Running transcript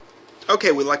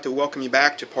Okay, we'd like to welcome you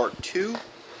back to part 2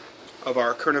 of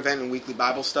our current event and weekly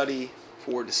Bible study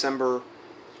for December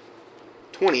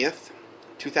 20th,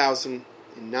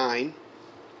 2009.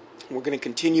 We're going to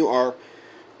continue our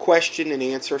question and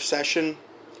answer session,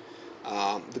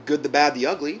 the good, the bad, the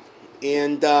ugly.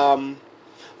 And, I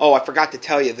forgot to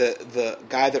tell you, the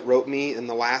guy that wrote me in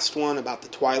the last one about the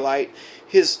Twilight,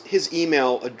 his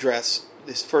email address,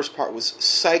 this first part was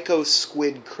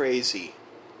psychosquidcrazy.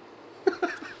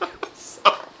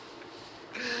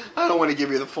 I don't want to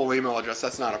give you the full email address.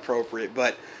 That's not appropriate.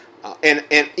 But and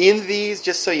in these,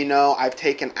 just so you know, I've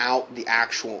taken out the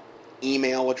actual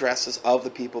email addresses of the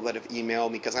people that have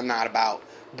emailed me because I'm not about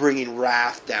bringing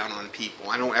wrath down on people.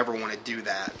 I don't ever want to do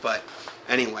that. But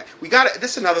anyway,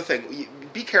 this is another thing.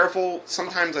 Be careful.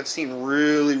 Sometimes I've seen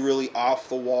really, really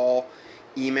off-the-wall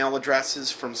email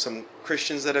addresses from some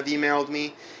Christians that have emailed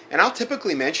me, and I'll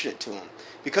typically mention it to them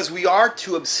because we are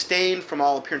to abstain from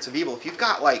all appearance of evil. If you've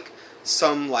got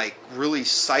some really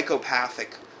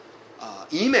psychopathic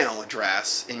email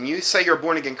address and you say you're a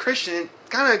born again Christian, it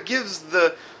kind of gives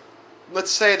the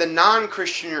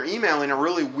non-Christian you're emailing a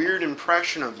really weird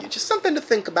impression of you. Just something to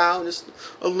think about, just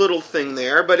a little thing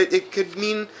there, but it could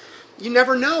mean you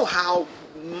never know how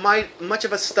much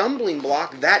of a stumbling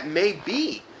block that may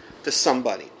be to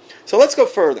somebody. So let's go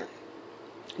further.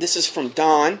 This is from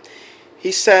Don.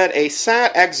 He said, a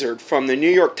sad excerpt from the New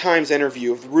York Times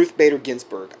interview of Ruth Bader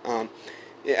Ginsburg.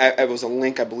 It was a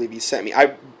link I believe he sent me.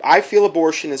 I feel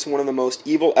abortion is one of the most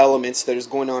evil elements that is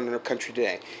going on in our country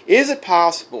today. Is it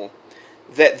possible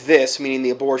that this, meaning the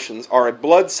abortions, are a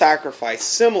blood sacrifice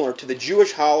similar to the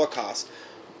Jewish Holocaust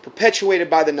perpetuated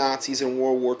by the Nazis in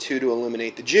World War II to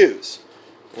eliminate the Jews?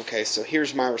 Okay, so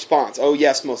here's my response. Oh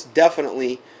yes, most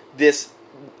definitely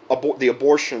the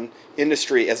abortion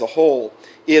industry as a whole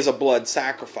is a blood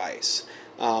sacrifice.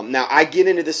 Now, I get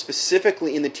into this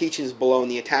specifically in the teachings below in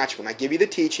the attachment. I give you the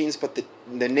teachings, but the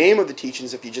name of the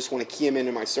teachings, if you just want to key them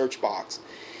into my search box,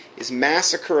 is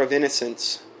Massacre of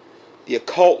Innocents, the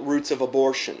Occult Roots of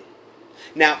Abortion.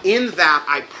 Now, in that,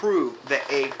 I prove that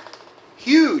a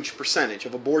huge percentage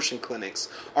of abortion clinics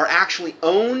are actually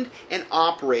owned and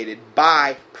operated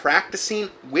by practicing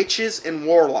witches and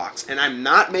warlocks. And I'm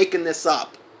not making this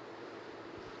up.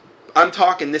 I'm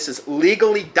talking this is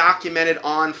legally documented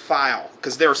on file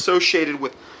because they're associated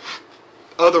with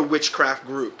other witchcraft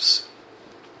groups.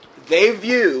 They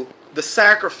view the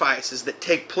sacrifices that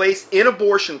take place in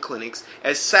abortion clinics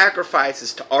as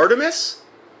sacrifices to Artemis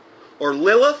or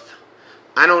Lilith.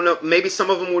 I don't know, maybe some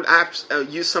of them would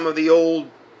use some of the old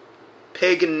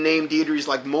pagan name deities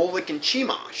like Moloch and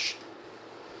Chemosh,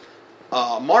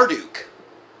 Marduk.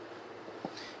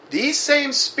 These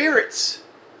same spirits,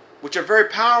 which are very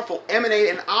powerful, emanate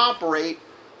and operate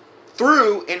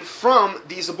through and from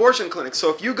these abortion clinics.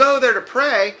 So if you go there to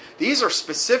pray, these are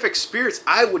specific spirits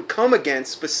I would come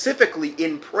against specifically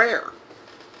in prayer.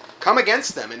 Come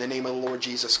against them in the name of the Lord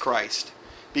Jesus Christ.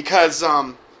 Because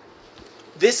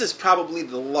this is probably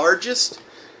the largest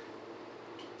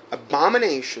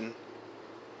abomination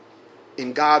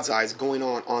in God's eyes going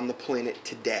on the planet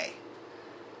today.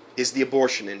 Is the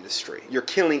abortion industry. You're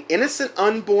killing innocent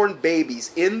unborn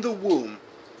babies in the womb,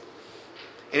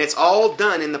 and it's all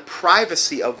done in the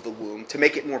privacy of the womb to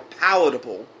make it more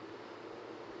palatable,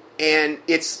 and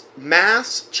it's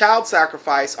mass child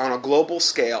sacrifice on a global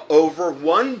scale, over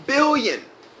 1 billion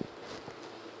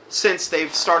since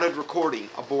they've started recording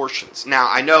abortions. Now,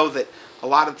 I know that a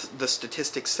lot of the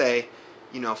statistics say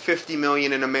 50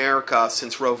 million in America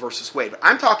since Roe versus Wade. But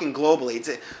I'm talking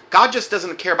globally. God just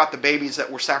doesn't care about the babies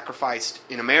that were sacrificed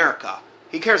in America.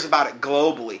 He cares about it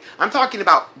globally. I'm talking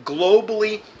about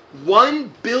globally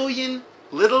 1 billion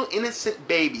little innocent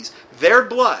babies, their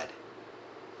blood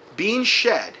being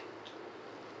shed.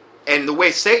 And the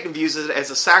way Satan views it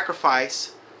as a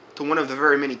sacrifice to one of the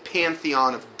very many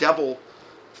pantheon of devil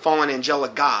fallen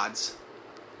angelic gods.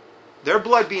 Their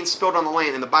blood being spilled on the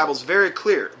land, and the Bible's very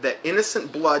clear that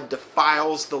innocent blood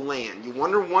defiles the land. You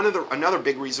wonder another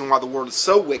big reason why the world is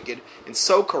so wicked and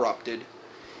so corrupted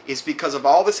is because of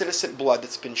all this innocent blood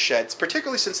that's been shed,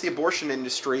 particularly since the abortion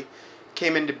industry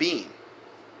came into being.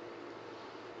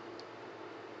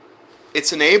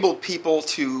 It's enabled people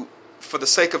to, for the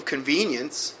sake of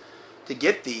convenience, to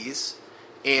get these,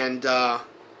 and God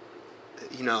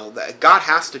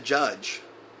has to judge.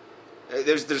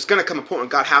 There's going to come a point when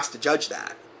God has to judge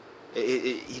that.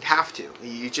 He'd have to.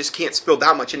 You just can't spill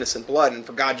that much innocent blood and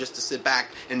for God just to sit back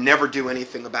and never do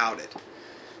anything about it.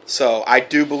 So I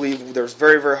do believe there's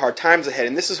very, very hard times ahead.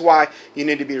 And this is why you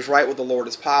need to be as right with the Lord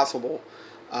as possible.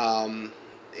 And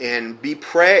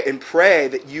pray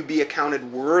that you be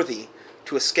accounted worthy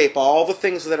to escape all the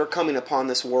things that are coming upon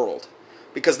this world.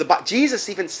 Because Jesus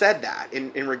even said that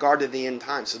in regard to the end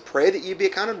times. So pray that you be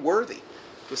accounted worthy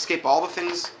to escape all the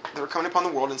things that are coming upon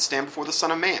the world and stand before the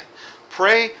Son of Man.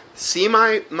 Pray, see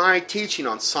my teaching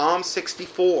on Psalm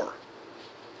 64,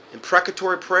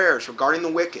 imprecatory prayers regarding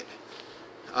the wicked,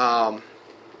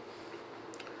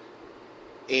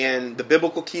 and the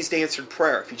biblical keys to answered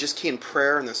prayer. If you just key in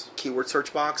prayer in this keyword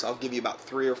search box, I'll give you about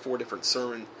 3 or 4 different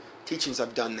sermon teachings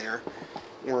I've done there,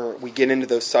 where we get into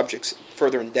those subjects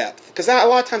further in depth. Because a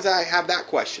lot of times I have that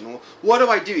question: well, what do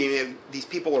I do? These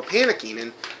people are panicking,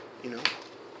 and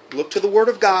look to the Word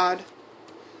of God,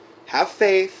 have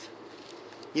faith.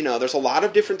 There's a lot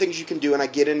of different things you can do, and I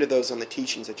get into those on the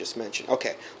teachings I just mentioned.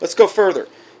 Okay, let's go further.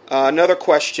 Another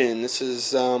question. This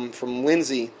is from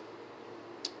Lindsay.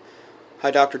 Hi,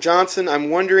 Dr. Johnson. I'm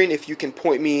wondering if you can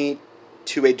point me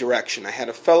to a direction. I had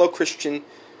a fellow Christian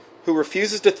who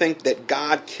refuses to think that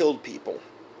God killed people,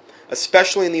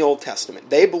 especially in the Old Testament.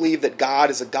 They believe that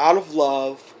God is a God of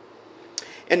love,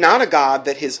 and not a God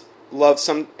that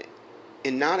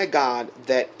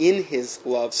in His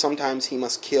love sometimes He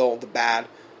must kill the bad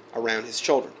around His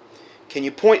children. Can you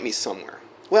point me somewhere?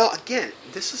 Well, again,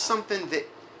 this is something that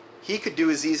he could do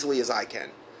as easily as I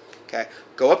can. Okay,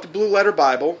 go up to Blue Letter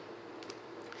Bible,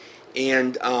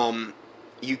 and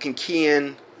you can key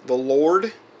in the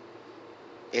Lord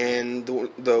and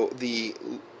the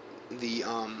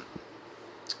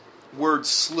word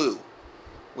slew,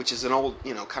 which is an old,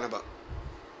 kind of a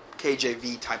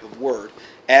KJV type of word,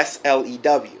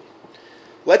 S-L-E-W.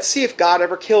 Let's see if God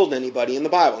ever killed anybody in the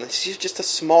Bible. And this is just a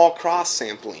small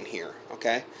cross-sampling here,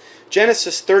 okay?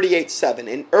 Genesis 38:7.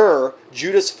 And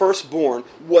Judah's firstborn,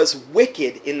 was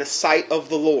wicked in the sight of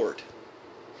the Lord,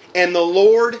 and the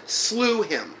Lord slew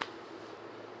him.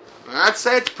 I'd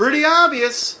say it's pretty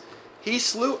obvious. He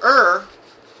slew I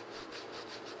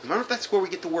wonder if that's where we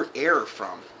get the word error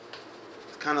from.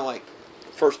 It's kind of like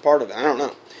the first part of it. I don't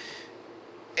know.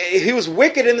 He was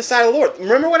wicked in the sight of the Lord.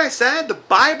 Remember what I said? The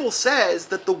Bible says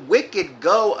that the wicked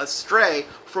go astray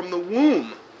from the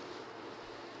womb.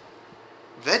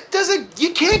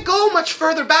 You can't go much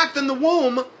further back than the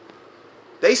womb.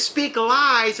 They speak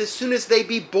lies as soon as they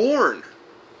be born.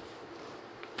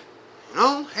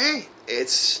 Hey,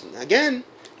 it's, again,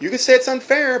 you can say it's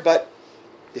unfair, but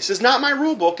this is not my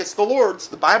rule book, it's the Lord's.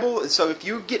 The Bible, so if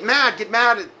you get mad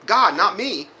at God, not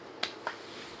me.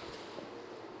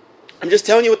 I'm just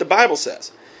telling you what the Bible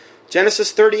says.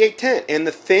 Genesis 38:10. And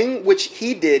the thing which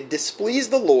he did displeased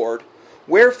the Lord,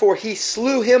 wherefore he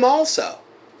slew him also.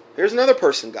 Here's another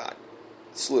person God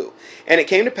slew. And it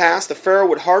came to pass, the Pharaoh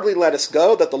would hardly let us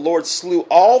go, that the Lord slew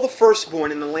all the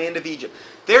firstborn in the land of Egypt.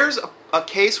 There's a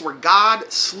case where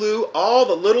God slew all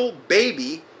the little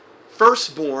baby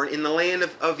firstborn in the land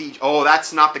of Egypt. Oh,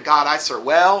 that's not the God I serve.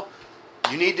 Well,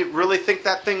 you need to really think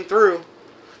that thing through.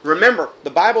 Remember,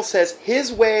 the Bible says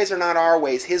His ways are not our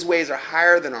ways. His ways are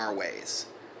higher than our ways.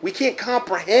 We can't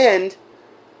comprehend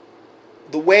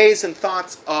the ways and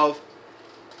thoughts of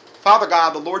Father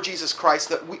God, the Lord Jesus Christ.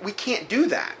 That we can't do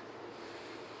that.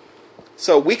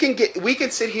 So we can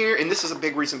sit here, and this is a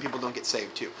big reason people don't get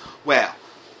saved too. Well,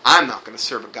 I'm not going to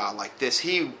serve a God like this.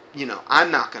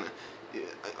 I'm not going to.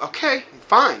 Okay,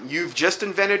 fine. You've just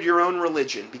invented your own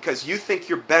religion because you think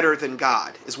you're better than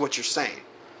God, is what you're saying.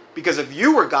 Because if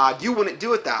you were God, you wouldn't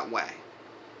do it that way.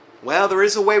 Well, there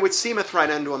is a way which seemeth right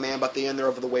unto a man, but the end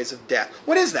thereof are the ways of death.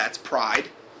 What is that? It's pride.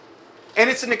 And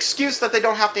it's an excuse that they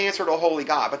don't have to answer to a holy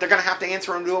God, but they're going to have to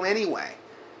answer unto Him anyway.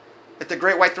 At the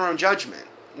great white throne judgment,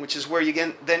 which is where you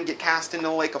then get cast into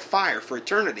the lake of fire for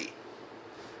eternity.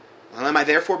 Well, am I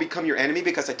therefore become your enemy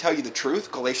because I tell you the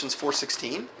truth? Galatians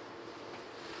 4:16.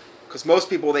 Because most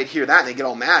people, they'd hear that and they get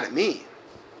all mad at me.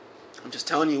 I'm just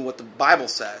telling you what the Bible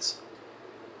says.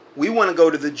 We want to go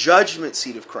to the judgment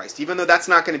seat of Christ, even though that's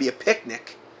not going to be a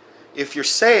picnic. If you're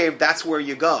saved, that's where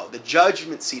you go, the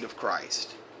judgment seat of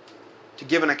Christ, to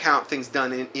give an account of things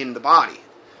done in the body.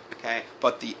 Okay?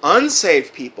 But the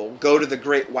unsaved people go to the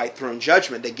great white throne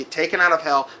judgment. They get taken out of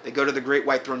hell, they go to the great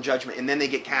white throne judgment, and then they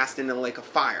get cast into the lake of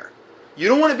fire. You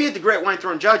don't want to be at the great white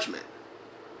throne judgment.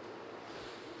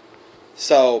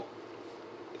 So,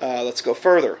 let's go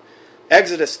further.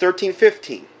 Exodus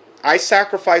 13:15. I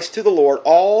sacrifice to the Lord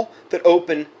all that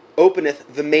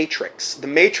openeth the matrix. The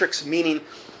matrix meaning,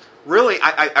 really,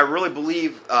 I really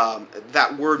believe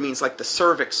that word means like the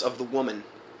cervix of the woman.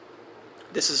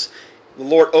 This is, the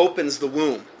Lord opens the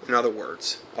womb, in other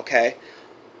words. Okay?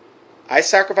 I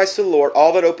sacrifice to the Lord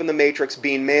all that open the matrix,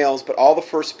 being males, but all the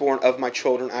firstborn of my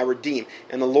children I redeem.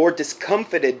 And the Lord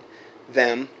discomfited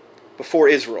them before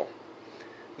Israel.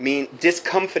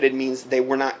 Discomfited means they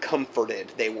were not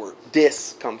comforted. They were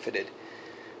discomfited.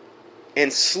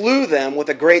 and slew them with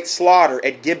a great slaughter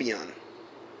at Gibeon.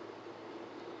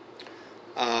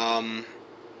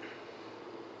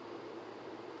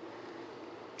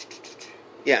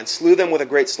 And slew them with a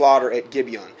great slaughter at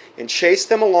Gibeon, and chased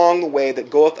them along the way that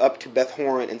goeth up to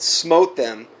Beth-horon, and smote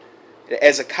them at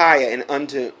Ezekiah and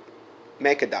unto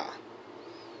Makkedah.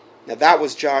 Now that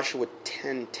was Joshua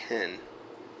 10:10.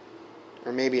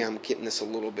 Or maybe I'm getting this a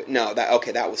little bit. No,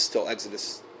 that was still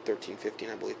Exodus 13:15,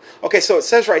 I believe. Okay, so it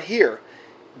says right here,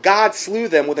 God slew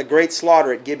them with a great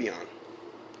slaughter at Gibeon.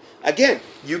 Again,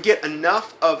 you get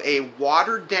enough of a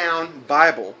watered-down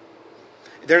Bible,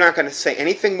 they're not going to say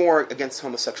anything more against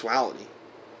homosexuality.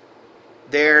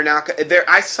 They're not.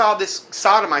 I saw this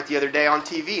sodomite the other day on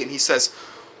TV, and he says,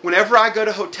 whenever I go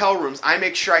to hotel rooms, I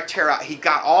make sure I tear out. He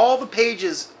got all the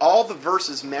pages, all the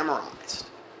verses memorized,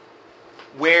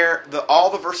 where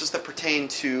all the verses that pertain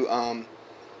to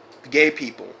gay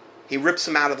people. He rips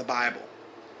them out of the Bible.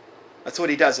 That's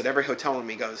what he does at every hotel room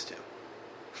he goes to.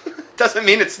 Doesn't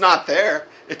mean it's not there.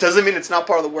 It doesn't mean it's not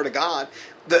part of the Word of God.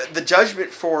 The judgment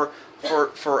for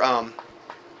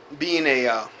being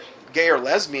a gay or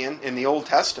lesbian in the Old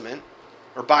Testament,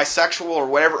 or bisexual or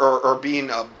whatever, or being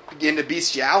into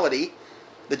bestiality,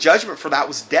 the judgment for that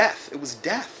was death. It was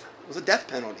death. It was a death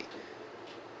penalty.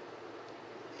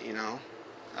 You know,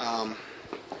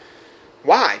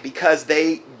 why? Because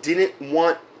they didn't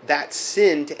want that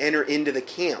sin to enter into the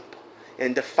camp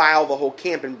and defile the whole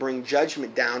camp and bring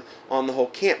judgment down on the whole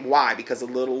camp. Why? Because a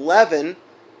little leaven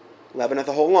of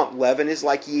the whole lump. Leaven is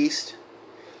like yeast.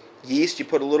 Yeast, you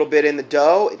put a little bit in the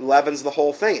dough, it leavens the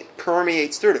whole thing. It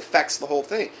permeates through it, affects the whole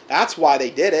thing. That's why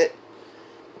they did it.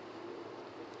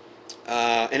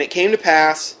 And it came to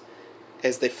pass,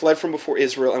 as they fled from before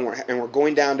Israel and were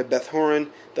going down to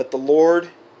Beth-horon, that the Lord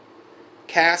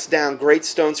cast down great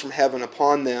stones from heaven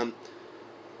upon them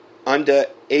unto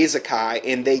Ezekiah,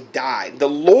 and they died. The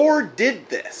Lord did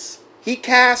this. He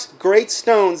cast great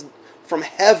stones from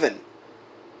heaven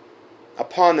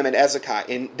upon them at Ezekiah,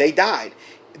 and they died.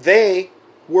 They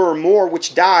were more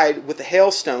which died with the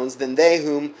hailstones than they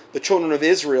whom the children of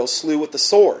Israel slew with the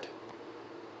sword.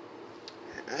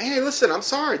 Hey, listen, I'm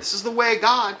sorry. This is the way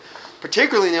God,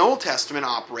 particularly in the Old Testament,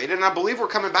 operated, and I believe we're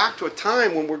coming back to a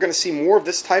time when we're going to see more of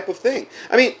this type of thing.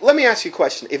 I mean, let me ask you a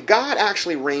question. If God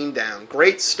actually rained down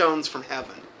great stones from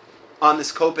heaven on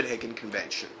this Copenhagen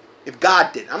Convention, if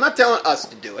God did, I'm not telling us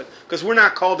to do it, because we're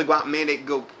not called to go out and mandate,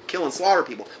 go kill and slaughter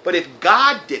people, but if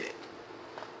God did it,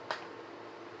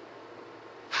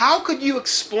 how could you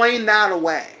explain that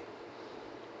away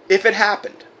if it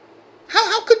happened?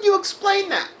 How could you explain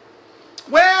that?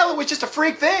 Well, it was just a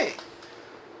freak thing.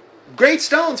 Great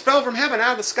stones fell from heaven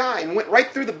out of the sky and went right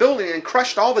through the building and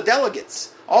crushed all the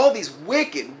delegates. All these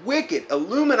wicked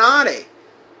Illuminati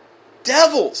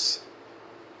devils.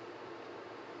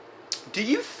 Do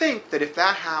you think that if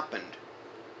that happened,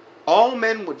 all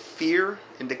men would fear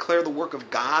and declare the work of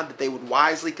God, that they would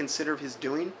wisely consider of His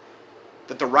doing?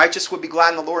 That the righteous would be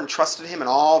glad in the Lord and trust in Him, and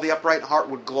all the upright in heart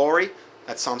would glory?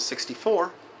 That's Psalm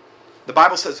 64. The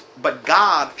Bible says, but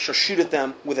God shall shoot at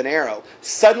them with an arrow.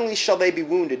 Suddenly shall they be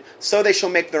wounded, so they shall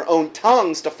make their own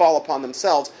tongues to fall upon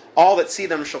themselves. All that see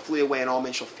them shall flee away, and all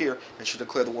men shall fear, and shall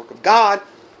declare the work of God,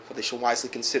 for they shall wisely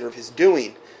consider of His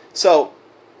doing. So,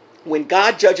 when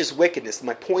God judges wickedness,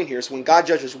 my point here is when God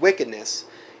judges wickedness,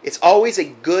 it's always a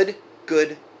good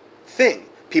thing.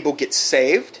 People get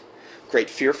saved. Great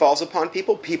fear falls upon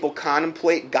people. People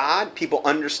contemplate God. People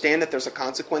understand that there's a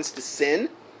consequence to sin.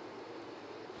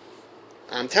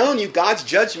 I'm telling you, God's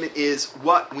judgment is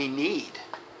what we need.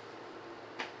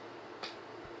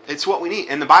 It's what we need.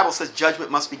 And the Bible says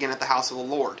judgment must begin at the house of the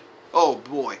Lord. Oh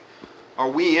boy, are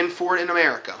we in for it in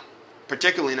America.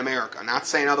 Particularly in America. I'm not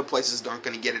saying other places aren't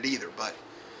going to get it either, but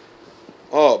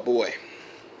oh boy.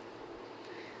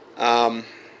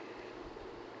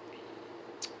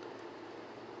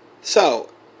 So,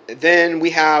 then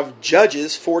we have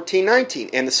Judges 14:19.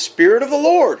 And the Spirit of the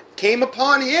Lord came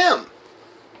upon him.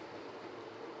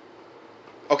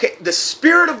 Okay, the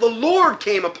Spirit of the Lord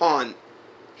came upon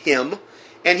him,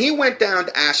 and he went down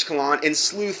to Ashkelon and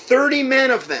slew 30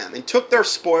 men of them, and took their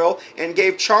spoil, and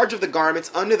gave charge of the garments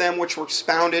unto them which were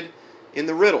expounded in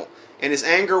the riddle. And his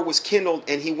anger was kindled,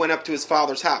 and he went up to his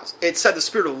father's house. It said the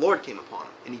Spirit of the Lord came upon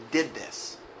him, and he did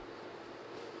this.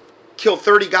 Killed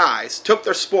 30 guys, took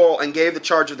their spoil, and gave the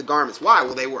charge of the garments. Why?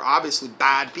 Well, they were obviously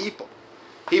bad people.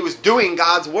 He was doing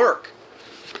God's work.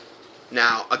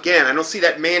 Now, again, I don't see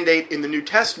that mandate in the New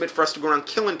Testament for us to go around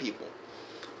killing people.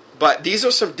 But these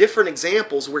are some different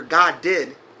examples where God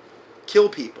did kill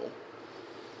people.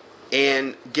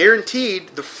 And guaranteed,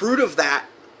 the fruit of that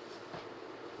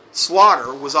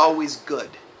slaughter was always good.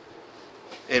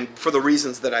 and for the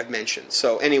reasons that I've mentioned.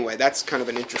 So anyway, that's kind of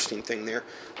an interesting thing there.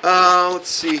 Let's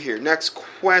see here. Next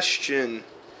question.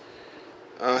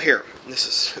 Here,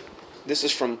 this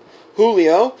is from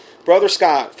Julio. Brother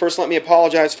Scott, first let me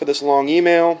apologize for this long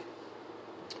email.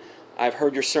 I've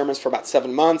heard your sermons for about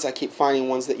 7 months. I keep finding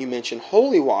ones that you mention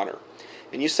holy water.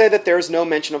 And you say that there is no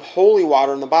mention of holy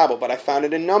water in the Bible, but I found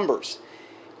it in Numbers.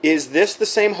 Is this the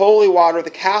same holy water the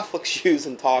Catholics use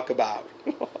and talk about?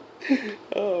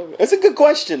 That's a good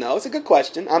question, though. It's a good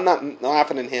question. I'm not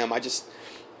laughing at him.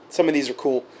 Some of these are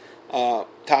cool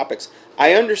topics.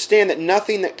 I understand that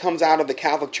nothing that comes out of the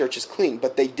Catholic Church is clean,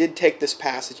 but they did take this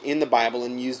passage in the Bible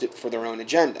and used it for their own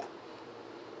agenda.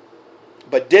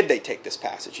 But did they take this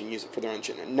passage and use it for their own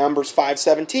agenda? Numbers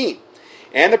 5:17.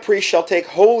 And the priest shall take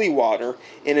holy water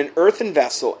in an earthen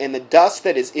vessel, and the dust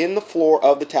that is in the floor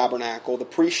of the tabernacle, the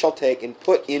priest shall take and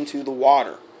put into the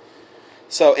water.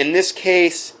 So in this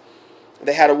case,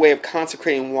 they had a way of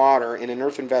consecrating water in an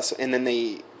earthen vessel, and then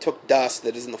they took dust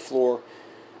that is in the floor,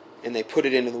 and they put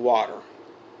it into the water.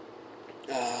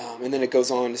 And then it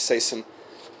goes on to say some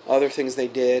other things they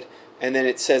did. And then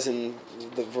it says in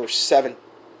the verse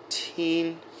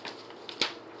 17...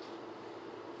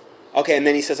 Okay, and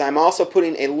then he says, I'm also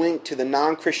putting a link to the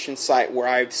non-Christian site where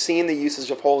I've seen the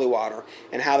usage of holy water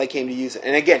and how they came to use it.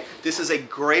 And again, this is a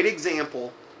great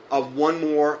example of one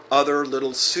more other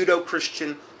little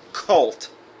pseudo-Christian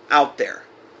cult out there.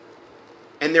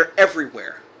 And they're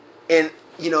everywhere. And,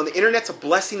 the internet's a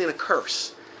blessing and a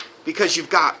curse. Because you've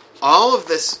got all of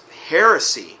this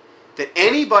heresy that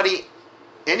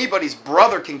anybody's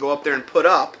brother can go up there and put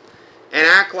up and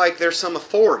act like they're some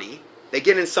authority. They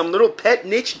get in some little pet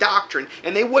niche doctrine,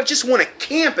 and they just want to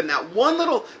camp in that one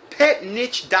little pet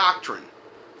niche doctrine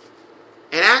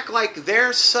and act like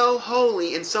they're so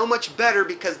holy and so much better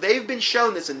because they've been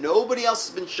shown this and nobody else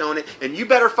has been shown it, and you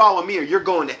better follow me or you're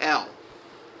going to hell.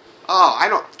 Oh,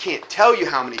 I can't tell you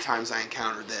how many times I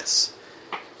encountered this.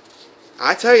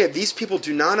 I tell you, these people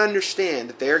do not understand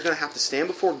that they are going to have to stand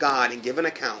before God and give an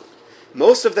account.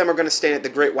 Most of them are going to stand at the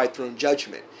great white throne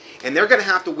judgment. And they're going to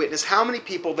have to witness how many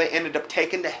people they ended up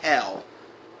taking to hell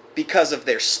because of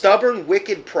their stubborn,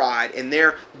 wicked pride and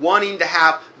their wanting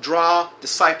to draw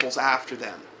disciples after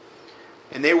them.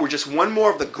 And they were just one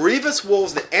more of the grievous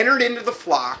wolves that entered into the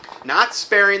flock, not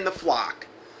sparing the flock.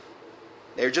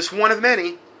 They're just one of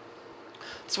many.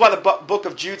 That's why the book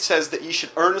of Jude says that you should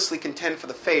earnestly contend for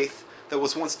the faith that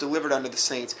was once delivered unto the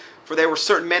saints. For there were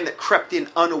certain men that crept in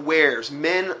unawares,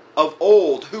 men of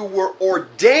old, who were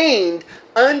ordained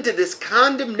unto this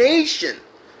condemnation.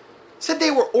 Said they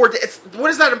were ordained. What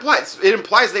does that imply? It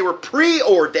implies they were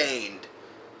preordained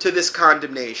to this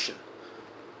condemnation.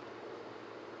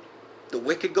 The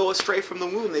wicked go astray from the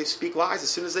womb. They speak lies as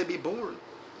soon as they be born.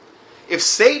 If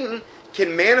Satan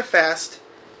can manifest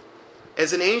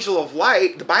as an angel of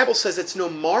light, the Bible says it's no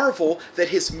marvel that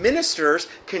his ministers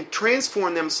can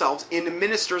transform themselves into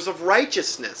ministers of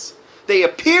righteousness. They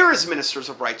appear as ministers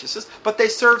of righteousness, but they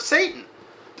serve Satan.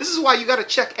 This is why you got to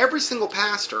check every single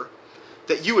pastor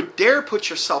that you would dare put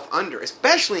yourself under,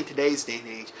 especially in today's day and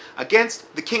age,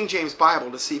 against the King James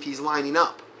Bible to see if he's lining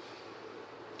up.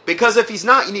 Because if he's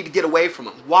not, you need to get away from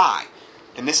him. Why?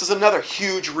 And this is another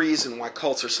huge reason why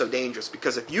cults are so dangerous.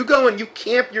 Because if you go and you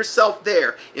camp yourself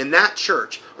there in that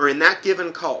church or in that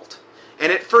given cult,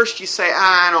 and at first you say,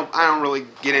 I don't really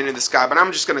get into this guy, but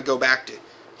I'm just going to go back to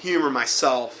humor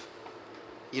myself.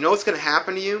 You know what's going to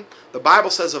happen to you? The Bible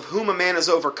says, of whom a man is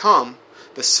overcome,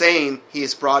 the same he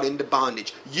is brought into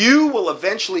bondage. You will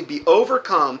eventually be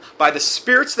overcome by the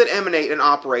spirits that emanate and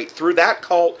operate through that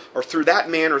cult or through that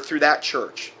man or through that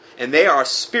church. And they are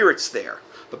spirits there.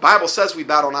 The Bible says we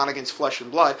battle not against flesh and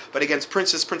blood, but against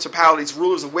princes, principalities,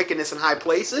 rulers of wickedness in high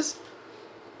places.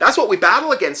 That's what we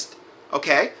battle against,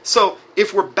 okay? So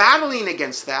if we're battling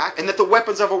against that, and that the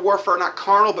weapons of our warfare are not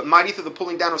carnal, but mighty through the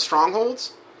pulling down of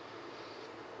strongholds,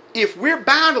 if we're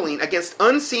battling against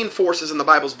unseen forces, and the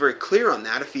Bible's very clear on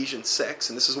that, Ephesians 6,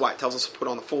 and this is why it tells us to put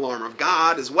on the full armor of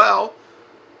God as well,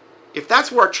 if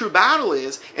that's where our true battle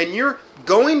is, and you're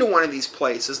going to one of these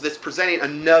places that's presenting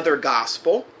another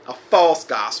gospel, a false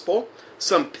gospel,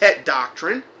 some pet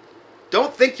doctrine,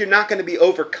 don't think you're not going to be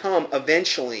overcome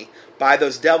eventually by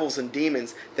those devils and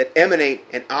demons that emanate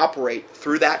and operate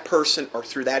through that person or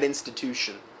through that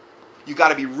institution. You got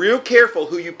to be real careful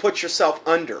who you put yourself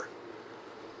under.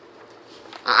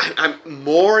 I'm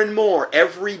more and more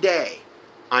every day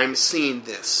I'm seeing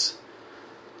this.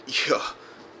 Yeah.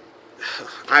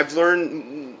 I've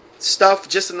learned stuff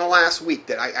just in the last week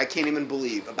that I can't even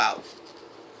believe about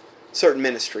certain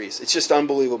ministries. It's just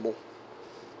unbelievable.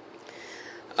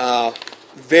 And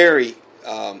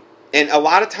a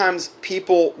lot of times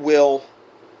people will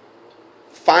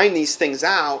find these things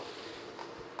out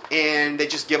and they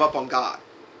just give up on God.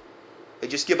 They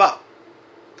just give up.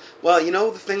 Well,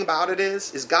 the thing about it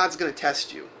is God's going to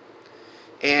test you.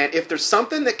 And if there's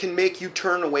something that can make you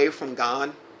turn away from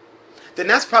God, then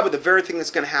that's probably the very thing that's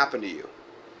going to happen to you.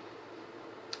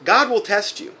 God will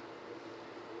test you.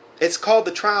 It's called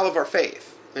the trial of our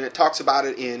faith. And it talks about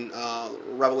it in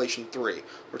Revelation 3. Where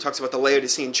it talks about the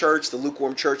Laodicean church, the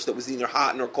lukewarm church that was neither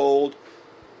hot nor cold.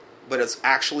 But it's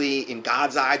actually, in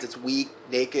God's eyes, it's weak,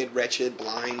 naked, wretched,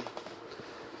 blind.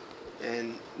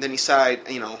 And then he said,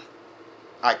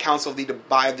 I counsel thee to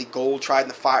buy the gold tried in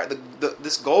the fire.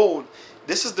 This gold,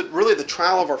 this is really the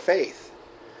trial of our faith.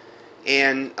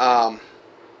 And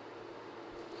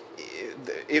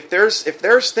if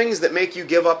there's things that make you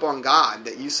give up on God,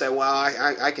 that you say, well,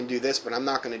 I can do this, but I'm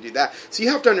not going to do that. So you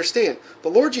have to understand, the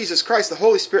Lord Jesus Christ, the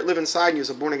Holy Spirit live inside you as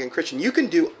a born-again Christian.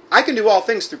 I can do all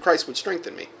things through Christ which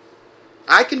strengthen me.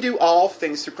 I can do all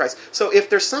things through Christ. So if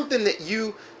there's something that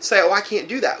you say, I can't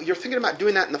do that, you're thinking about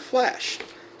doing that in the flesh.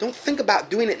 Don't think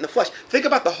about doing it in the flesh. Think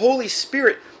about the Holy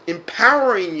Spirit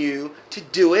empowering you to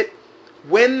do it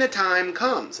when the time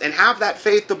comes. And have that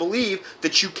faith to believe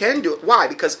that you can do it. Why?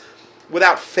 Because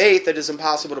without faith it is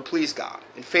impossible to please God.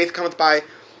 And faith cometh by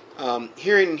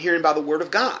hearing, and hearing by the word of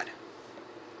God.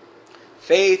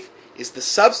 Faith is the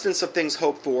substance of things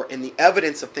hoped for and the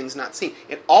evidence of things not seen.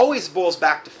 It always boils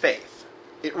back to faith.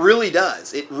 It really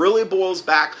does. It really boils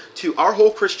back to our whole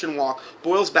Christian walk,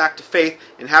 boils back to faith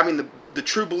and having the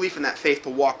true belief in that faith to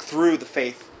walk through the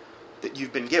faith that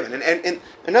you've been given. And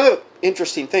another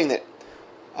interesting thing that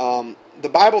the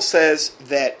Bible says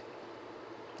that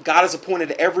God has appointed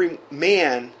to every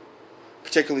man,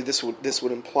 particularly this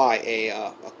would imply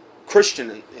a Christian,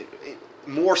 and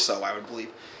more so I would believe,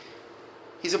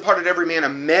 He's imparted to every man a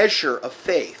measure of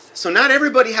faith. So not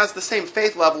everybody has the same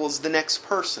faith level as the next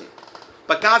person.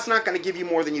 But God's not going to give you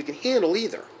more than you can handle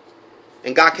either.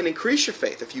 And God can increase your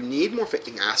faith. If you need more faith,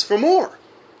 you can ask for more.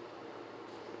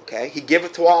 Okay? He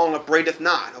giveth to all and upbraideth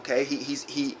not. Okay?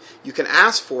 You can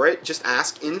ask for it. Just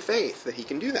ask in faith that He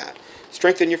can do that.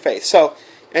 Strengthen your faith. So,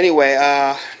 anyway,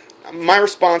 my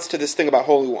response to this thing about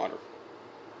holy water.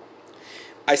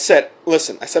 I said,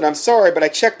 I'm sorry, but I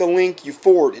checked the link you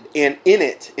forwarded. And in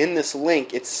this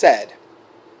link, it said,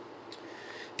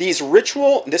 this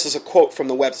is a quote from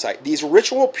the website, these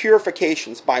ritual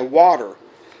purifications by water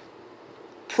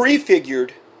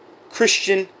prefigured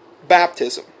Christian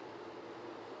baptism,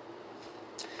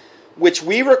 which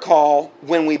we recall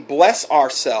when we bless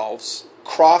ourselves,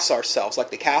 cross ourselves, like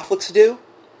the Catholics do,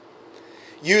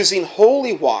 using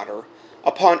holy water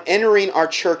upon entering our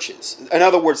churches. In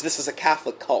other words, this is a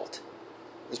Catholic cult,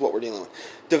 is what we're dealing with.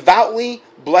 Devoutly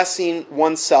blessing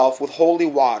oneself with holy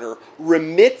water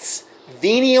remits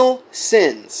venial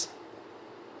sins.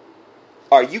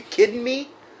 Are you kidding me?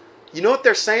 You know what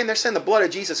they're saying? They're saying the blood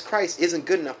of Jesus Christ isn't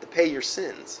good enough to pay your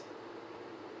sins.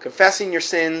 Confessing your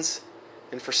sins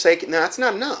and forsaking... No, that's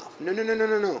not enough.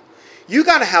 No. You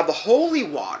got to have the holy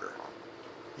water.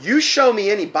 You show me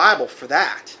any Bible for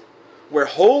that, where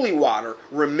holy water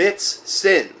remits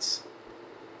sins.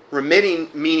 Remitting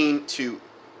meaning to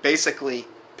basically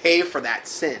pay for that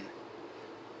sin,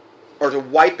 or to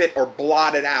wipe it or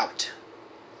blot it out.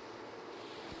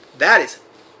 That is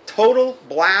total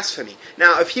blasphemy.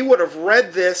 Now, if he would have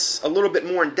read this a little bit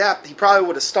more in depth, he probably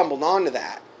would have stumbled onto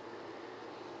that.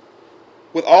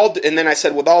 And then I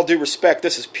said, with all due respect,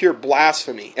 this is pure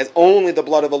blasphemy, as only the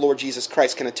blood of the Lord Jesus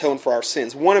Christ can atone for our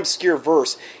sins. One obscure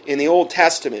verse in the Old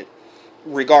Testament,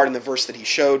 regarding the verse that he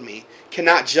showed me,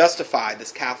 cannot justify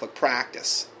this Catholic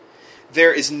practice.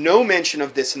 There is no mention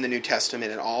of this in the New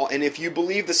Testament at all, and if you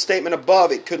believe the statement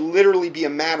above, it could literally be a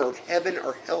matter of heaven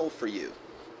or hell for you.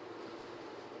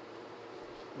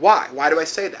 Why? Why do I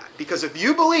say that? Because if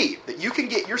you believe that you can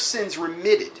get your sins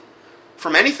remitted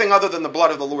from anything other than the blood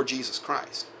of the Lord Jesus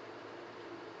Christ,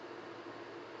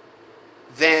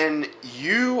 then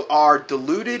you are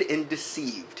deluded and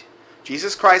deceived.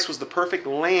 Jesus Christ was the perfect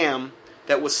lamb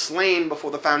that was slain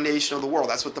before the foundation of the world.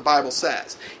 That's what the Bible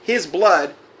says. His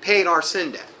blood paid our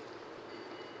sin debt.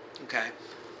 Okay?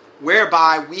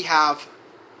 Whereby we have,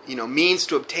 means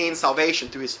to obtain salvation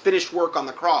through His finished work on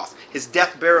the cross, His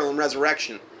death, burial, and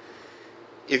resurrection.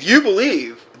 If you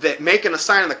believe that making a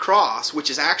sign of the cross, which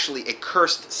is actually a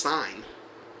cursed sign,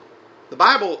 the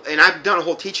Bible, and I've done a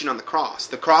whole teaching on the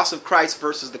cross of Christ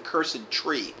versus the cursed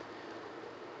tree.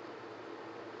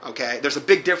 Okay? There's a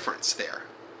big difference there.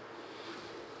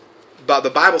 But the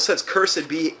Bible says, cursed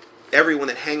be everyone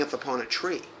that hangeth upon a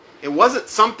tree. It wasn't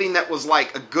something that was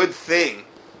like a good thing,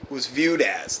 was viewed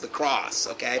as the cross,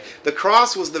 okay? The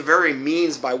cross was the very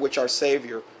means by which our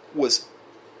Savior was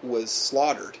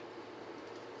slaughtered.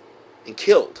 and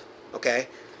killed. Okay?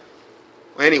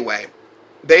 Anyway,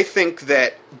 they think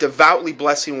that devoutly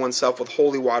blessing oneself with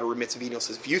holy water remits venial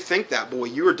sins. If you think that, boy,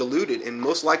 you are deluded and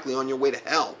most likely on your way to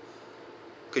hell.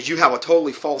 Because you have a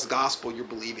totally false gospel you're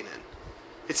believing in.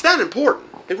 It's that important.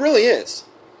 It really is.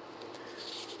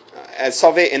 And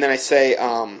then I say,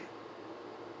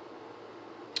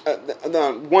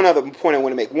 one other point I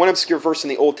want to make. One obscure verse in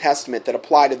the Old Testament that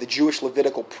applied to the Jewish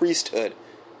Levitical priesthood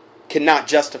cannot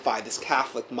justify this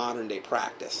Catholic modern-day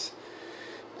practice.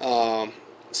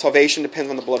 Salvation depends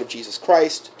on the blood of Jesus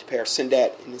Christ to pay our sin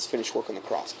debt and His finished work on the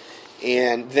cross.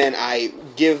 And then I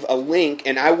give a link,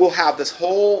 and I will have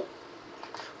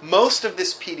most of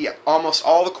this PDF, almost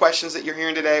all the questions that you're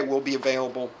hearing today will be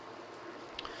available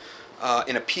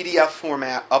in a PDF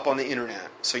format up on the internet.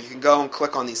 So you can go and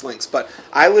click on these links. But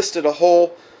I listed a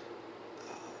whole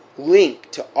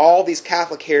link to all these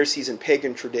Catholic heresies and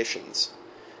pagan traditions.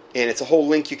 And it's a whole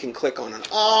link you can click on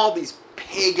all these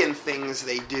pagan things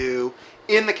they do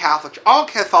in the Catholic Church. All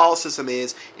Catholicism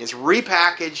is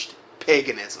repackaged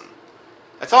paganism.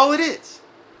 That's all it is.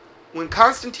 When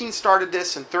Constantine started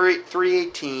this in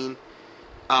 318,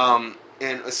 and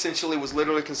essentially was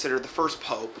literally considered the first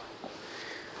pope,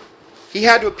 he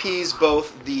had to appease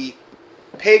both the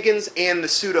pagans and the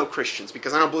pseudo-Christians,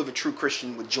 because I don't believe a true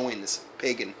Christian would join this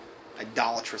pagan,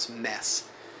 idolatrous mess.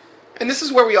 And this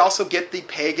is where we also get the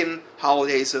pagan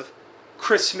holidays of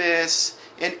Christmas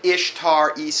and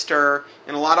Ishtar, Easter,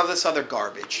 and a lot of this other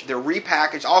garbage. They're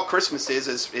repackaged. All Christmas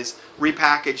is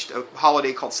repackaged a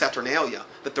holiday called Saturnalia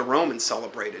that the Romans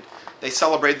celebrated. They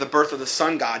celebrated the birth of the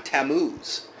sun god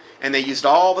Tammuz. And they used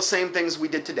all the same things we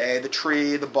did today. The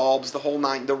tree, the bulbs, the whole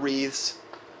nine, the wreaths.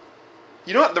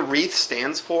 You know what the wreath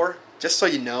stands for? Just so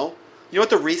you know. You know what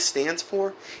the wreath stands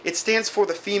for? It stands for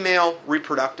the female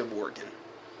reproductive organ.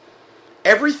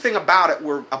 Everything about it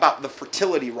were about the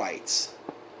fertility rites.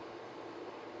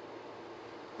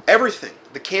 Everything.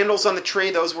 The candles on the tree,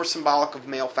 those were symbolic of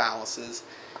male phalluses.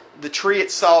 The tree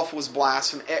itself was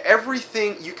blasphemy.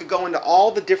 Everything, you could go into all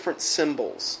the different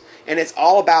symbols. And it's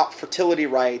all about fertility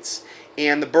rites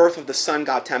and the birth of the sun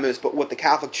god Tammuz. But what the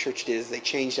Catholic Church did is they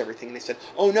changed everything. And they said,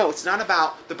 oh no, it's not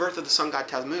about the birth of the sun god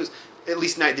Tammuz. At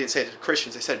least they didn't say it to the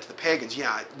Christians. They said it to the pagans.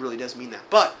 Yeah, it really does mean that.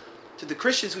 But to the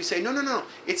Christians we say, no.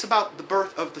 It's about the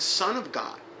birth of the Son of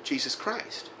God, Jesus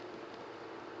Christ.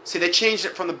 See, they changed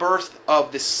it from the birth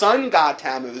of the sun god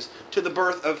Tammuz to the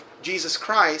birth of Jesus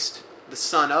Christ, the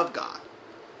Son of God.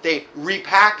 They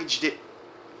repackaged it,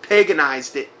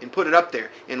 paganized it, and put it up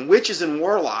there. And witches and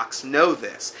warlocks know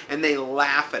this, and they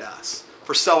laugh at us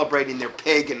for celebrating their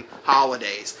pagan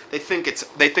holidays. They think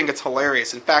it's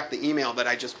hilarious. In fact, the email that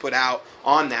I just put out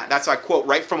on that's I quote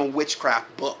right from a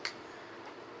witchcraft book.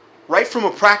 Right from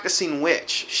a practicing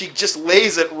witch. She just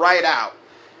lays it right out.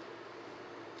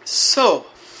 So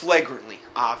flagrantly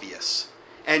obvious.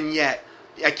 And yet,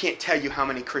 I can't tell you how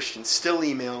many Christians still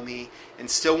email me and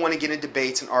still want to get in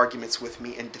debates and arguments with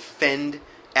me and defend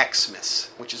Xmas,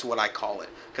 which is what I call it,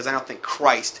 because I don't think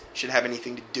Christ should have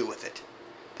anything to do with it.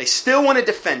 They still want to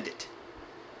defend it.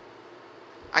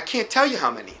 I can't tell you how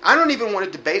many. I don't even want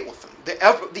to debate with them.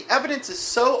 The evidence is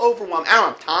so overwhelming. I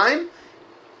don't have time.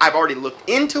 I've already looked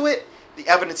into it. The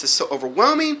evidence is so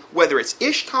overwhelming, whether it's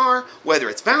Ishtar, whether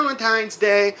it's Valentine's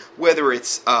Day, whether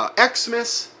it's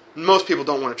Xmas. Most people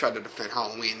don't want to try to defend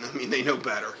Halloween. I mean, they know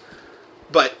better.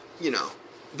 But, you know,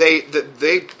 they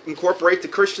incorporate the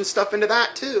Christian stuff into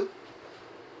that, too.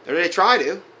 Or they try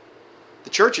to. The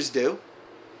churches do.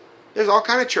 There's all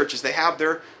kind of churches. They have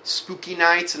their spooky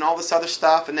nights and all this other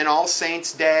stuff, and then All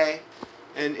Saints Day,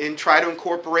 and try to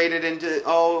incorporate it into,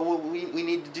 we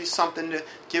need to do something to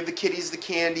give the kiddies the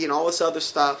candy and all this other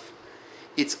stuff.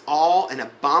 It's all an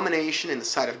abomination in the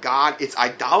sight of God. It's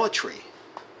idolatry.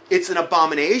 It's an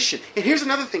abomination. And here's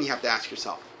another thing you have to ask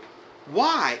yourself.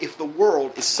 Why, if the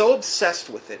world is so obsessed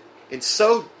with it, and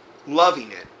so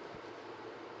loving it,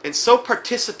 and so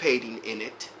participating in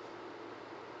it,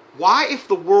 why, if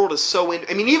the world is so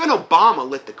even Obama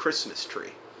lit the Christmas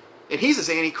tree. And he's as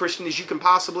anti-Christian as you can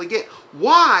possibly get.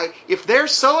 Why, if they're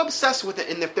so obsessed with it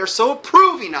and if they're so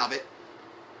approving of it,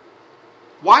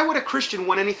 why would a Christian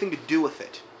want anything to do with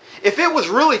it? If it was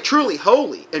really, truly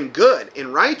holy and good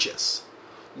and righteous,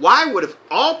 why would, of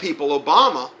all people,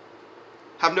 Obama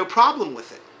have no problem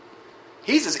with it?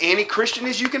 He's as anti-Christian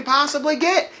as you can possibly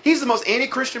get. He's the most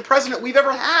anti-Christian president we've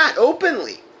ever had,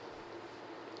 openly.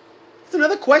 It's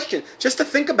another question just to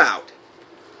think about.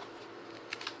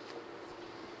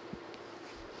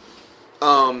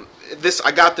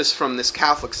 I got this from this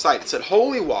Catholic site. It said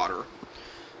holy water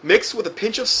mixed with a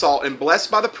pinch of salt and blessed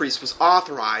by the priest was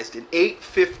authorized in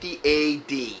 850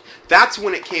 AD. That's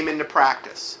when it came into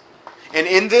practice. And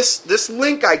in this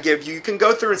link I give you, you can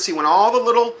go through and see when all the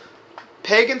little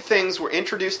pagan things were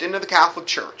introduced into the Catholic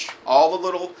Church. All the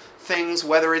little things,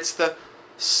 whether it's the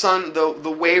sun,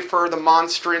 the wafer, the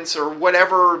monstrance, or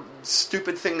whatever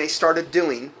stupid thing they started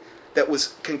doing that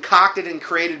was concocted and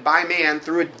created by man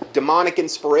through a demonic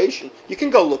inspiration. You can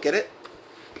go look at it.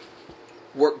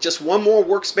 Just one more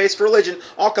works-based religion.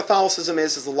 All Catholicism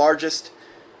is the largest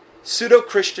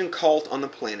pseudo-Christian cult on the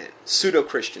planet.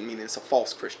 Pseudo-Christian, meaning it's a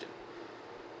false Christian.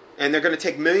 And they're going to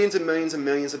take millions and millions and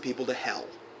millions of people to hell.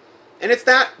 And it's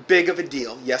that big of a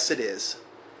deal. Yes, it is.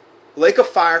 Lake of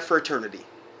fire for eternity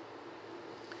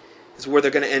is where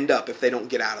they're going to end up if they don't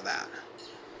get out of that.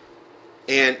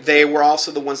 And they were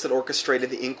also the ones that orchestrated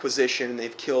the Inquisition, and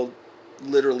they've killed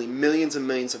literally millions and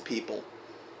millions of people.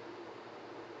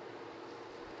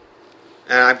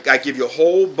 And I give you a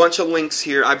whole bunch of links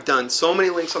here. I've done so many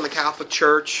links on the Catholic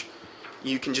Church.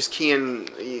 You can just key in,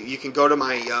 you can go to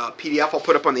my PDF I'll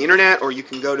put up on the internet, or you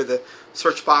can go to the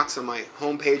search box on my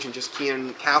homepage and just key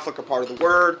in Catholic or part of the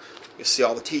Word. You'll see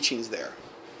all the teachings there.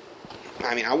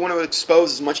 I mean, I want to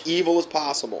expose as much evil as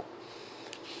possible.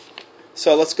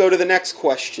 So let's go to the next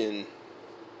question.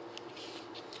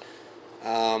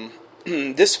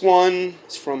 This one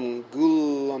is from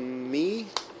Gulami.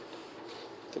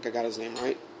 I think I got his name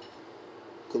right.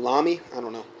 Gulami? I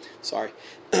don't know. Sorry.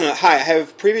 Hi, I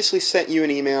have previously sent you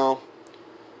an email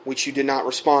which you did not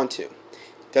respond to.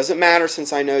 Doesn't matter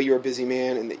since I know you're a busy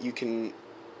man and that you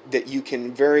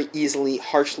can very easily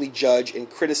harshly judge and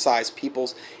criticize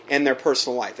people's and their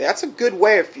personal life. That's a good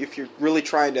way if you're really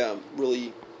trying to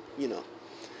really,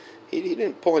 he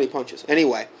didn't pull any punches.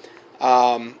 Anyway,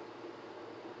 I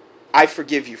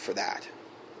forgive you for that.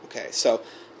 Okay, so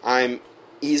I'm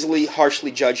easily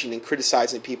harshly judging and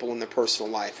criticizing people in their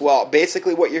personal life. Well,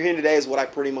 basically what you're hearing today is what I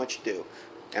pretty much do.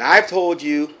 And I've told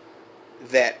you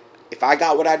that if I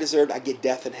got what I deserved, I'd get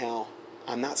death and hell.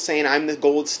 I'm not saying I'm the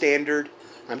gold standard.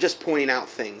 I'm just pointing out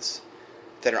things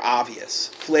that are obvious,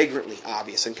 flagrantly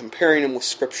obvious, and comparing them with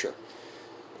Scripture.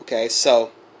 Okay,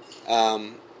 so,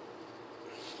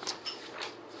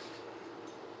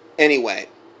 anyway,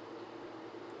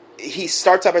 he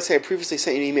starts out by saying, I previously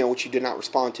sent you an email which you did not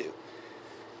respond to.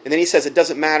 And then he says, it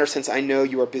doesn't matter since I know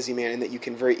you are a busy man and that you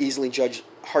can very easily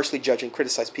harshly judge and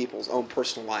criticize people's own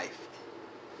personal life.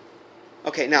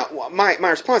 Okay, now, my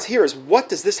response here is, what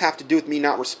does this have to do with me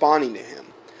not responding to him?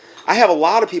 I have a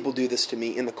lot of people do this to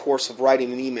me in the course of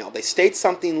writing an email. They state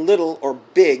something little or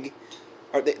big,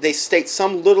 or they state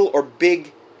some little or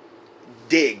big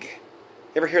dig. You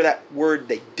ever hear that word,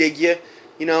 they dig you?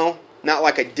 Not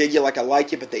like I dig you like I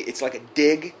like you, but it's like a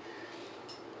dig.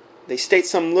 They state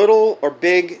some little or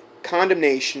big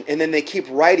condemnation, and then they keep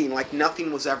writing like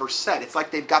nothing was ever said. It's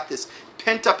like they've got this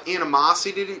pent-up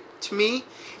animosity to me,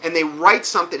 and they write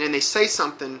something and they say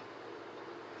something,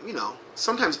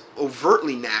 sometimes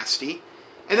overtly nasty,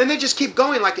 and then they just keep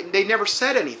going like they never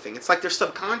said anything. It's like their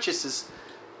subconscious is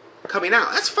coming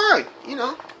out. That's fine,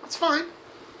 that's fine.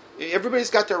 Everybody's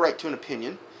got their right to an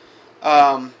opinion.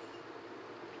 I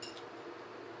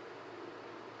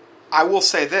will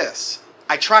say this.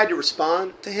 I tried to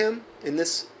respond to him in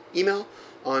this email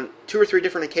on 2 or 3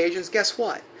 different occasions. Guess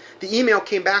what? The email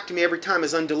came back to me every time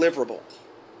as undeliverable.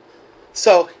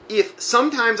 So if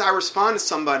sometimes I respond to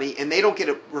somebody and they don't get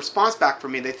a response back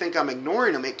from me, they think I'm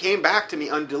ignoring them, it came back to me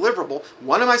undeliverable,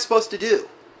 what am I supposed to do?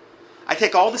 I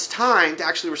take all this time to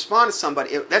actually respond to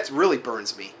somebody. That really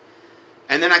burns me.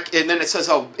 And then it says,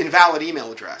 invalid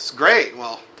email address. Great.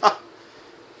 Well,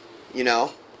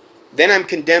 then I'm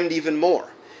condemned even more.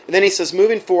 And then he says,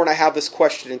 moving forward, I have this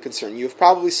question and concern. You have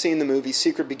probably seen the movie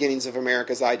Secret Beginnings of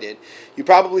America, as I did. You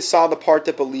probably saw the part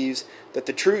that believes that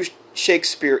the true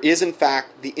Shakespeare is, in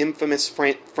fact, the infamous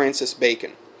Francis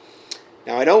Bacon.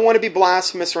 Now, I don't want to be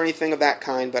blasphemous or anything of that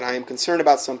kind, but I am concerned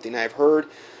about something. I have heard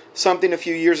something a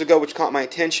few years ago which caught my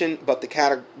attention, but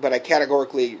I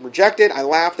categorically rejected. I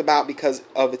laughed about because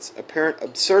of its apparent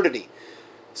absurdity.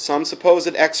 Some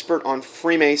supposed expert on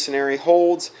Freemasonry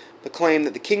holds the claim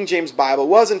that the King James Bible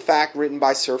was in fact written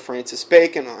by Sir Francis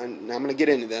Bacon, and I'm going to get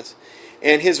into this,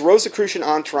 and his Rosicrucian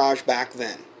entourage back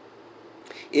then.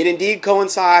 It indeed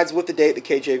coincides with the date the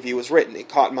KJV was written. It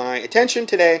caught my attention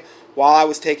today while I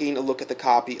was taking a look at the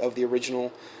copy of the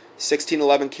original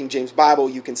 1611 King James Bible.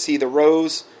 You can see the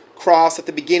rose cross at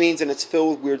the beginnings, and it's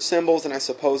filled with weird symbols, and I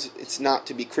suppose it's not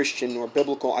to be Christian nor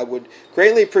biblical. I would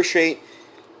greatly appreciate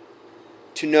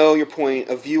to know your point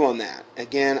of view on that.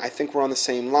 Again, I think we're on the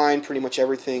same line. Pretty much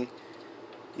everything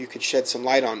you could shed some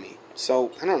light on me.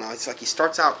 So, I don't know. It's like he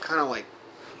starts out kind of like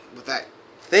with that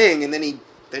thing, and then he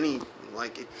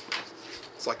like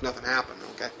it's like nothing happened,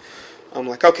 okay? I'm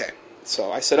like, okay,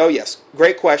 So I said, oh yes,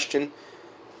 great question.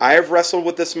 I have wrestled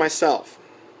with this myself.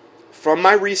 From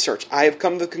my research, I have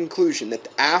come to the conclusion that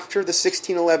after the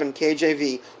 1611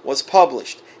 KJV was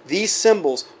published, these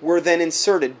symbols were then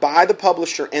inserted by the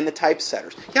publisher and the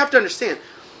typesetters. You have to understand,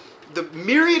 the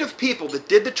myriad of people that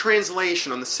did the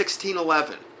translation on the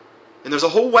 1611, and there's a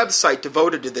whole website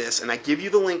devoted to this, and I give you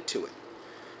the link to it.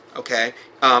 Okay?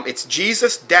 It's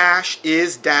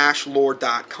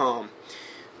Jesus-is-lord.com.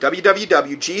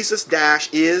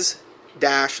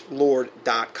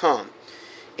 www.jesus-is-lord.com.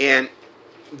 And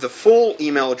the full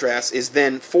email address is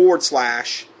then /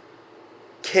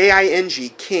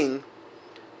 king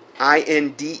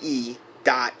inde.htm.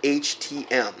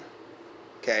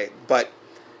 Okay, but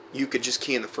you could just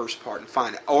key in the first part and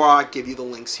find it. Or I'll give you the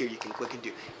links here you can click and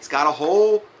do. He's got a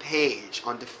whole page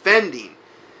on defending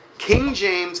King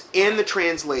James and the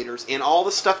translators and all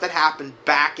the stuff that happened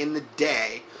back in the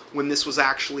day when this was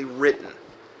actually written.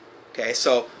 Okay,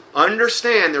 so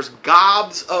understand there's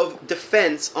gobs of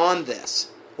defense on this.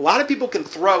 A lot of people can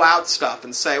throw out stuff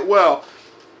and say, well,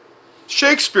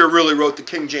 Shakespeare really wrote the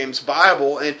King James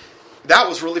Bible, and that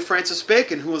was really Francis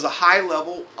Bacon, who was a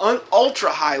high-level,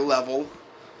 ultra-high-level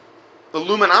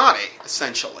Illuminati,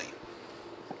 essentially.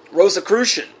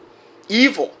 Rosicrucian.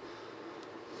 Evil.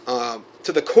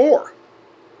 To the core.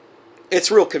 It's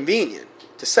real convenient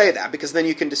to say that, because then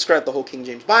you can discredit the whole King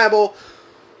James Bible,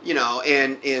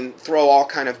 and throw all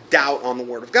kind of doubt on the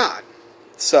Word of God.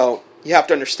 So, you have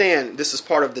to understand, this is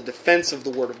part of the defense of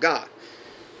the Word of God.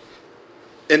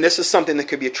 And this is something that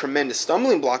could be a tremendous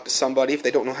stumbling block to somebody if they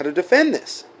don't know how to defend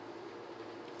this.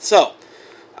 So,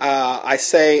 I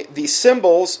say these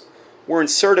symbols were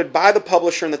inserted by the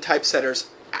publisher and the typesetters,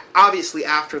 obviously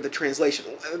after the translation.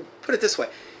 Put it this way.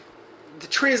 The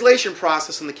translation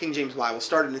process in the King James Bible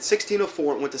started in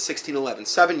 1604 and went to 1611,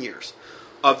 7 years,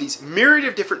 of these myriad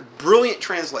of different brilliant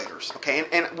translators. Okay,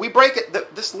 and we break it.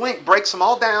 This link breaks them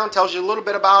all down, tells you a little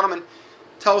bit about them, and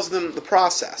tells them the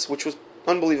process, which was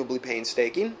unbelievably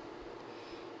painstaking.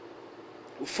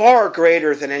 Far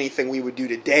greater than anything we would do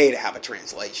today to have a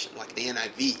translation, like the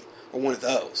NIV or one of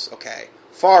those. Okay,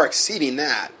 far exceeding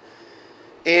that.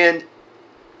 And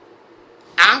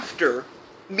after,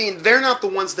 they're not the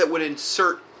ones that would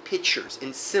insert pictures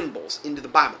and symbols into the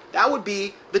Bible. That would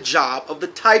be the job of the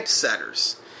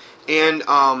typesetters and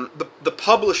the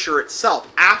publisher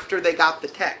itself after they got the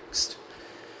text.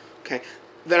 Okay.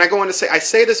 Then I go on to say, I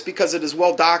say this because it is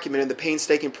well documented the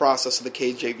painstaking process of the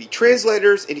KJV.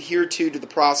 Translators adhered to the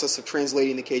process of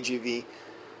translating the KJV,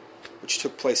 which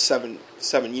took place seven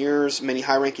years. Many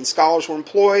high-ranking scholars were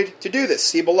employed to do this.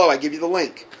 See below, I give you the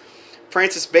link.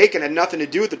 Francis Bacon had nothing to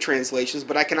do with the translations,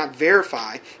 but I cannot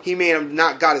verify he may have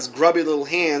not got his grubby little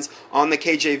hands on the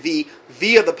KJV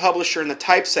via the publisher and the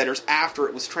typesetters after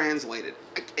it was translated.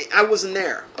 I wasn't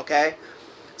there, okay?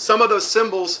 Some of those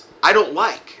symbols I don't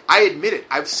like. I admit it.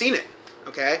 I've seen it,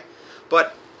 okay?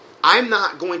 But I'm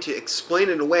not going to explain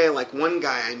it away like one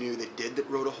guy I knew that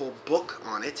wrote a whole book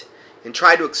on it and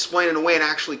tried to explain it away and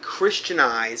actually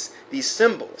Christianize these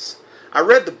symbols. I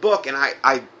read the book and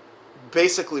I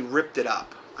basically ripped it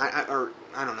up. I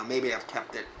don't know, maybe I've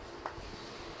kept it.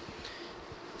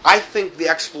 I think the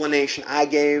explanation I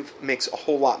gave makes a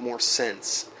whole lot more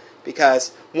sense,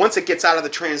 because once it gets out of the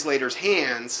translator's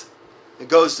hands, it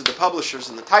goes to the publishers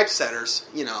and the typesetters,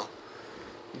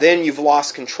 then you've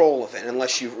lost control of it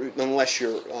unless you're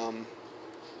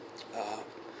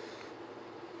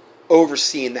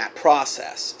overseeing that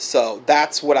process. So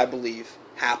that's what I believe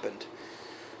happened.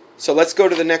 So let's go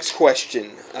to the next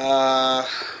question. Let's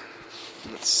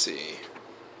see.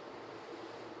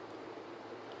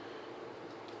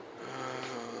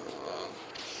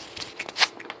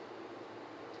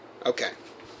 Okay.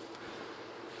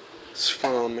 It's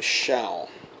from Michelle.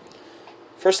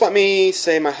 First, let me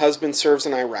say my husband serves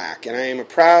in Iraq, and I am a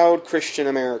proud Christian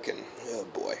American. Oh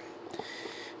boy.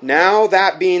 Now,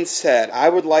 that being said, I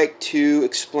would like to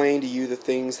explain to you the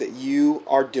things that you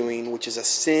are doing, which is a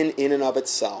sin in and of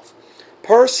itself.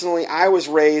 Personally, I was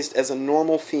raised as a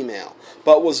normal female,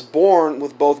 but was born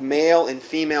with both male and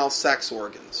female sex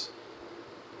organs.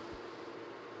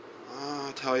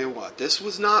 I'll tell you what, this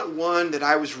was not one that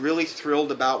I was really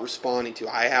thrilled about responding to.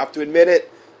 I have to admit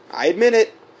it. I admit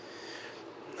it.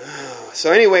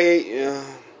 So anyway,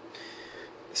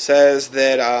 says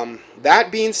that,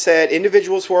 that being said,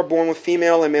 individuals who are born with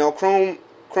female and male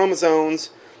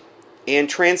chromosomes and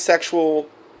transsexual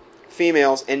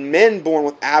females and men born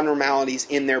with abnormalities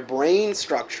in their brain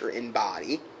structure and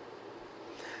body,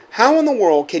 how in the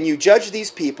world can you judge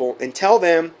these people and tell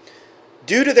them,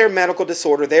 due to their medical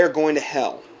disorder, they are going to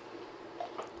hell?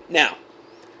 Now,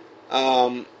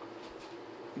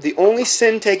 The only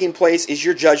sin taking place is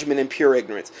your judgment and pure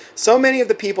ignorance. So many of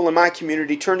the people in my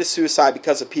community turn to suicide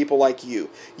because of people like you.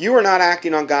 You are not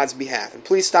acting on God's behalf, and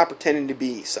please stop pretending to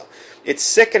be so. It's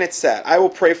sick and it's sad. I will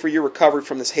pray for your recovery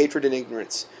from this hatred and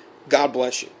ignorance. God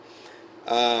bless you.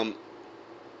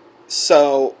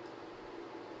 So,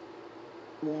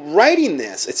 writing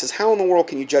this, it says, how in the world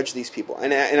can you judge these people?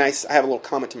 And I have a little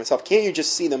comment to myself. Can't you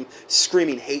just see them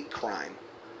screaming hate crime?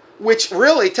 Which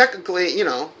really, technically,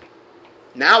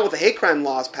 now with the hate crime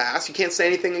laws passed, you can't say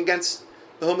anything against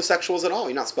the homosexuals at all.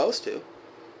 You're not supposed to.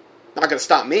 Not going to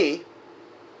stop me.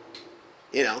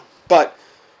 But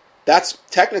that's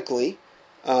technically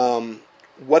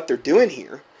what they're doing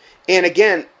here. And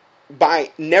again,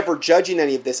 by never judging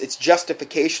any of this, it's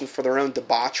justification for their own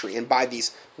debauchery and by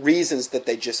these reasons that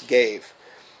they just gave.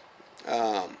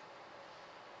 And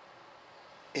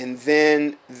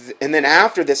then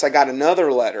after this, I got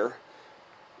another letter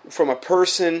from a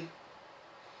person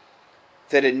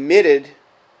that admitted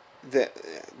that,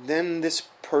 then this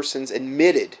person's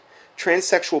admitted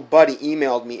transsexual buddy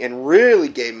emailed me and really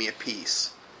gave me a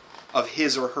piece of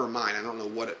his or her mind. I don't know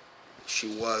what she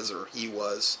was or he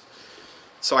was.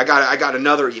 So I got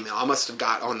another email. I must have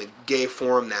got on the gay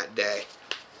forum that day,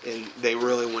 and they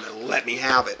really want to let me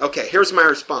have it. Okay, here's my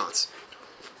response.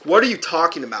 What are you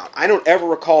talking about? I don't ever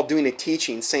recall doing a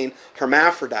teaching saying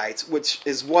hermaphrodites, which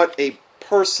is what a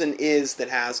person is that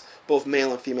has both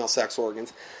male and female sex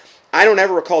organs. I don't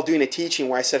ever recall doing a teaching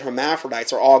where I said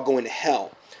hermaphrodites are all going to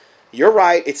hell. You're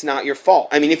right, it's not your fault.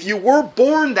 I mean, if you were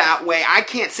born that way, I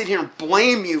can't sit here and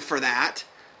blame you for that,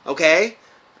 okay?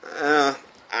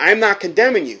 I'm not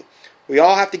condemning you. We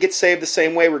all have to get saved the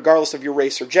same way regardless of your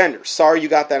race or gender. Sorry you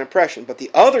got that impression. But the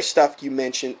other stuff you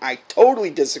mentioned, I totally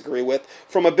disagree with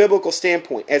from a biblical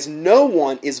standpoint, as no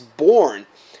one is born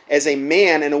as a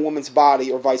man in a woman's body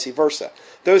or vice versa.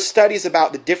 Those studies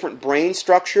about the different brain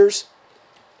structures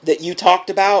that you talked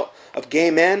about of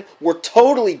gay men were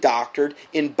totally doctored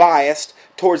and biased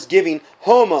towards giving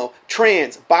homo,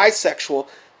 trans, bisexual,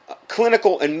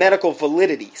 clinical and medical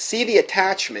validity. See the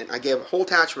attachment. I gave a whole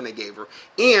attachment I gave her.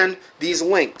 And these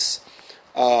links.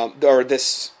 Or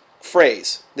this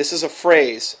phrase. This is a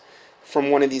phrase from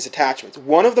one of these attachments.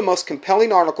 One of the most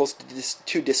compelling articles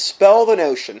to dispel the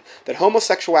notion that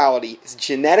homosexuality is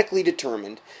genetically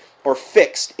determined or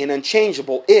fixed and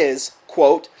unchangeable is,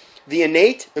 quote, the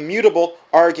innate, immutable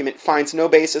argument finds no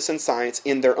basis in science.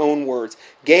 In their own words,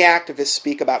 gay activists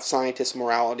speak about scientists'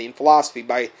 morality and philosophy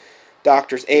by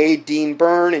Doctors A. Dean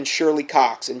Byrne and Shirley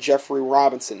Cox and Jeffrey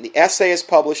Robinson. The essay is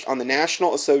published on the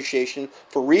National Association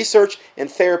for Research and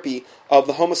Therapy of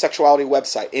the Homosexuality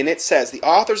website. And it says, the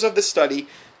authors of the study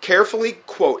carefully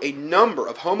quote a number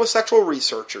of homosexual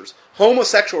researchers.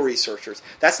 Homosexual researchers.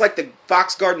 That's like the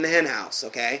fox guard in the hen house,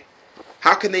 okay?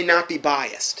 How can they not be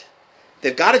biased?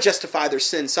 They've got to justify their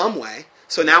sin some way.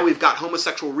 So now we've got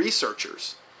homosexual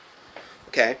researchers.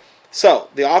 Okay? So,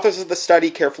 the authors of the study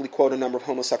carefully quote a number of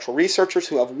homosexual researchers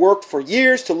who have worked for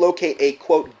years to locate a,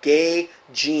 quote, gay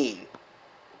gene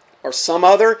or some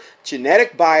other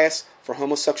genetic bias for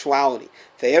homosexuality.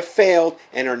 They have failed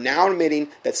and are now admitting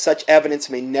that such evidence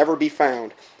may never be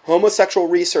found. Homosexual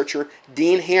researcher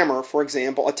Dean Hammer, for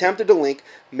example, attempted to link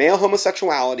male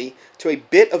homosexuality to a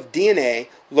bit of DNA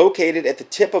located at the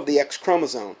tip of the X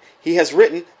chromosome. He has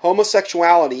written,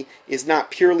 homosexuality is not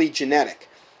purely genetic.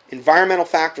 Environmental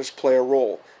factors play a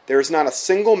role. There is not a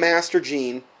single master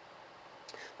gene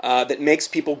that makes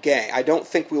people gay. I don't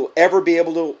think we will ever be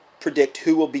able to predict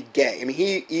who will be gay. I mean,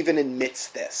 he even admits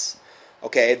this,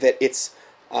 okay, that it's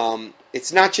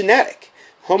not genetic.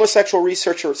 Homosexual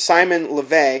researcher Simon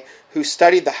LeVay, who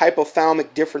studied the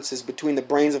hypothalamic differences between the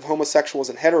brains of homosexuals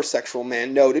and heterosexual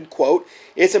men, noted, quote,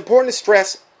 it's important to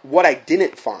stress what I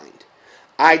didn't find.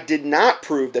 I did not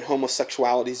prove that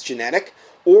homosexuality is genetic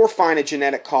or find a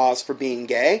genetic cause for being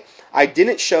gay. I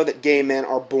didn't show that gay men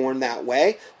are born that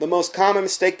way. The most common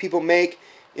mistake people make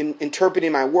in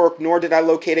interpreting my work, nor did I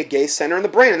locate a gay center in the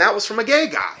brain. And that was from a gay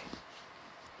guy.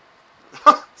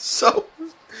 So,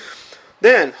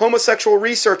 then, homosexual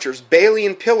researchers Bailey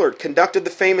and Pillard conducted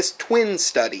the famous twin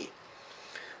study,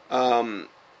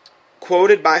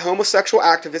 quoted by homosexual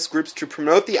activist groups to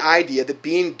promote the idea that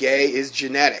being gay is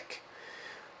genetic.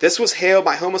 This was hailed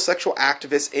by homosexual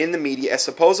activists in the media as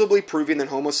supposedly proving that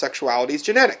homosexuality is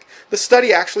genetic. The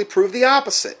study actually proved the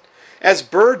opposite. As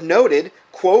Bird noted,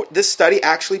 quote, this study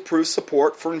actually proves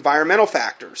support for environmental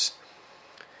factors.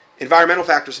 Environmental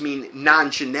factors mean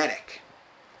non-genetic.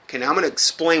 Okay, now I'm going to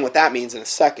explain what that means in a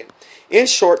second. In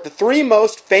short, the three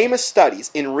most famous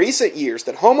studies in recent years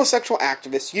that homosexual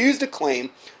activists use to claim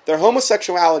their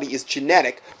homosexuality is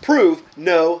genetic prove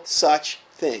no such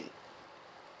thing.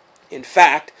 In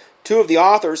fact, two of the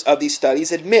authors of these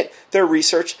studies admit their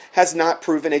research has not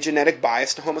proven a genetic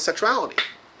bias to homosexuality.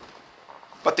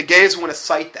 But the gays want to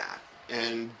cite that,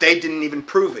 and they didn't even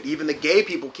prove it. Even the gay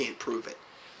people can't prove it.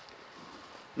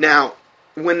 Now,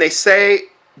 when they say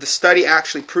the study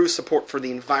actually proves support for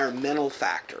the environmental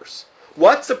factors,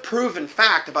 what's a proven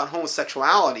fact about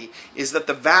homosexuality is that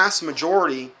the vast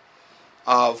majority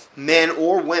of men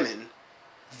or women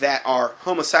that are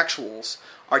homosexuals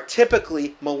are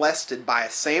typically molested by a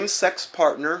same-sex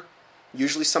partner,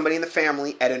 usually somebody in the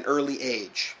family, at an early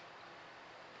age.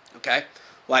 Okay?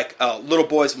 Like a little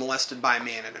boy's molested by a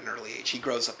man at an early age. He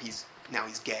grows up, now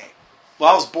he's gay.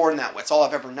 Well, I was born that way. It's all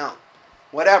I've ever known.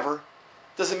 Whatever.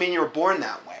 Doesn't mean you were born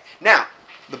that way. Now,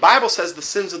 the Bible says the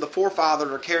sins of the forefathers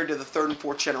are carried to the third and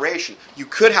fourth generation. You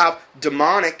could have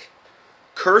demonic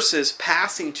curses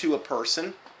passing to a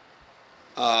person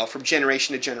from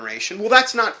generation to generation. Well,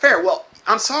 that's not fair. Well,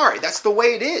 I'm sorry. That's the way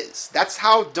it is. That's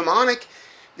how demonic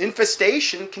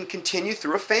infestation can continue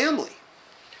through a family.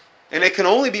 And it can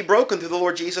only be broken through the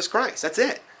Lord Jesus Christ. That's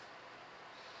it.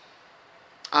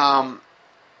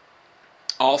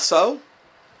 Also,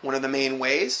 one of the main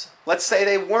ways, let's say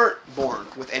they weren't born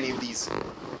with any of these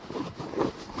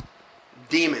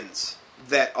demons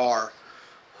that are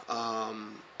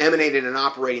emanated and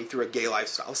operating through a gay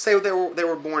lifestyle. Let's say they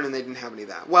were born and they didn't have any of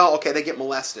that. Well, okay, they get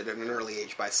molested at an early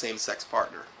age by a same-sex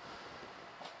partner.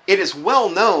 It is well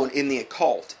known in the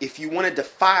occult, if you want to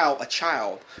defile a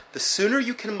child, the sooner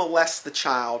you can molest the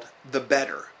child, the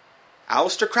better.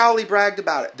 Aleister Crowley bragged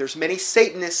about it. There's many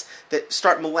Satanists that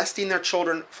start molesting their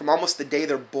children from almost the day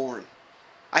they're born.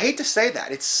 I hate to say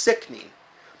that. It's sickening.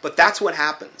 But that's what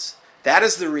happens. That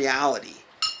is the reality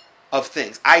of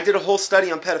things. I did a whole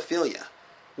study on pedophilia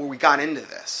where we got into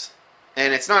this.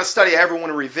 And it's not a study I ever want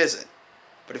to revisit.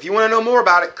 But if you want to know more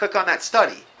about it, click on that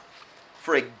study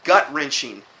for a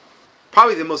gut-wrenching,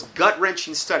 probably the most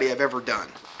gut-wrenching study I've ever done.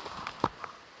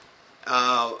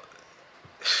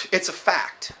 It's a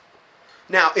fact.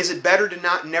 Now, is it better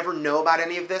to never know about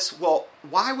any of this? Well,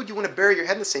 why would you want to bury your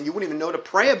head in the sand? You wouldn't even know to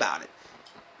pray about it.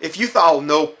 If you thought,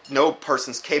 oh, no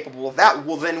person's capable of that,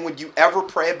 well, then would you ever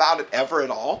pray about it ever at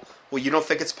all? Well, you don't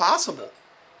think it's possible.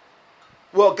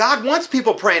 Well, God wants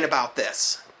people praying about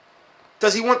this.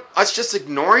 Does He want us just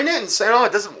ignoring it and saying, oh,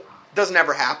 it doesn't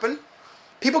ever happen?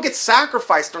 People get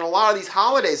sacrificed on a lot of these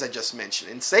holidays I just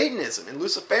mentioned, in Satanism, in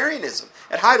Luciferianism,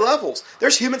 at high levels.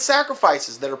 There's human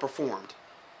sacrifices that are performed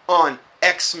on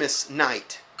Xmas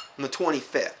night, on the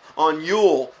 25th, on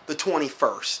Yule, the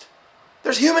 21st.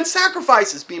 There's human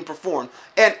sacrifices being performed,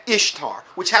 and Ishtar,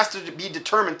 which has to be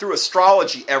determined through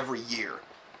astrology every year.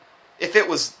 If it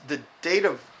was the date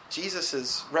of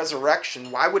Jesus'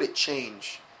 resurrection, why would it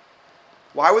change?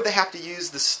 Why would they have to use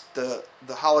the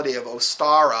holiday of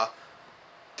Ostara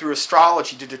through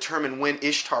astrology to determine when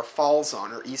Ishtar falls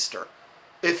on, or Easter?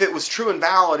 If it was true and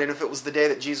valid, and if it was the day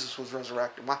that Jesus was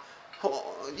resurrected. Why?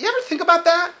 You ever think about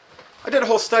that? I did a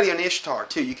whole study on Ishtar,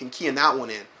 too. You can key in that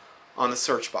one in on the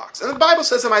search box. And the Bible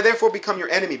says, am I therefore become your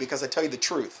enemy because I tell you the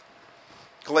truth?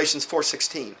 Galatians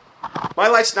 4:16. My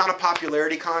life's not a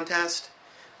popularity contest.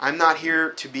 I'm not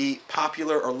here to be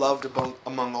popular or loved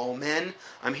among all men.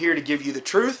 I'm here to give you the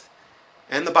truth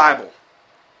and the Bible.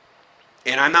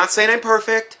 And I'm not saying I'm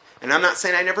perfect, and I'm not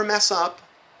saying I never mess up,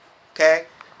 okay?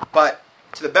 But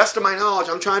to the best of my knowledge,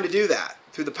 I'm trying to do that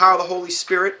through the power of the Holy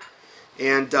Spirit.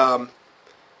 And,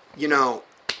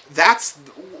 that's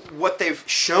what they've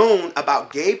shown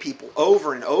about gay people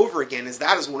over and over again, is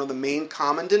that is one of the main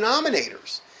common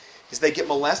denominators. Is they get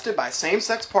molested by a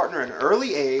same-sex partner at an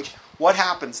early age. What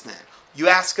happens then? You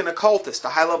ask an occultist, a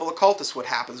high-level occultist, what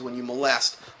happens when you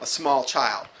molest a small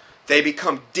child. They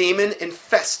become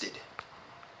demon-infested.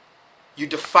 You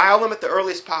defile them at the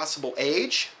earliest possible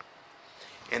age,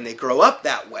 and they grow up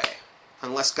that way,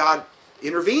 unless God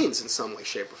intervenes in some way,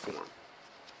 shape, or form.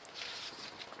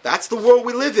 That's the world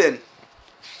we live in.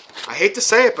 I hate to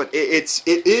say it, but it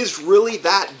is really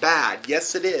that bad.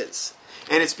 Yes, it is.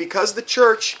 And it's because the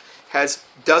church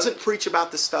doesn't preach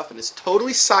about this stuff and is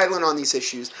totally silent on these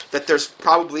issues that there's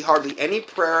probably hardly any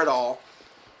prayer at all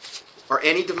or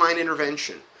any divine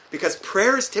intervention. Because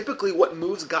prayer is typically what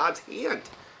moves God's hand.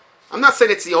 I'm not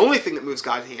saying it's the only thing that moves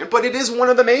God's hand, but it is one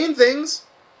of the main things.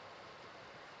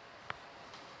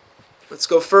 Let's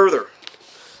go further.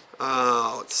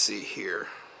 Let's see here.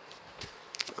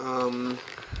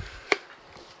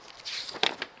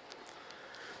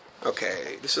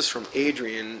 Okay, this is from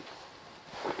Adrian.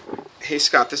 Hey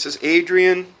Scott, this is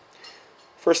Adrian.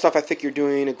 First off, I think you're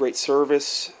doing a great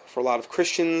service for a lot of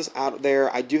Christians out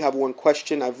there. I do have one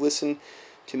question. I've listened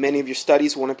to many of your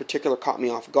studies. One in particular caught me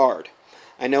off guard.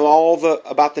 I know all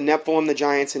about the Nephilim, the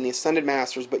giants, and the ascended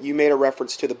masters, but you made a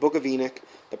reference to the Book of Enoch,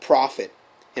 the prophet,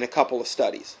 in a couple of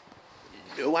studies.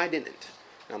 No, I didn't.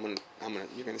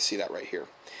 You're gonna see that right here.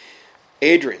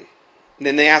 Adrian. And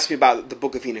then they asked me about the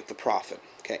Book of Enoch, the prophet.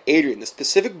 Okay, Adrian, the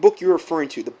specific book you're referring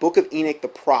to, the Book of Enoch, the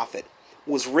prophet,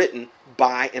 was written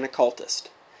by an occultist.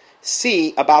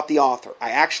 See about the author. I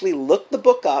actually looked the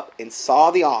book up and saw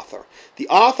the author. The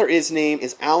author, his name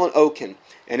is Alan Oken,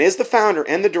 and is the founder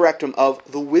and the director of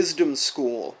the Wisdom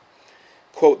School.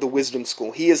 Quote, the Wisdom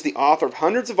School. He is the author of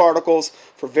hundreds of articles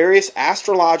for various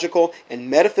astrological and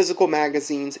metaphysical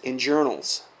magazines and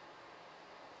journals.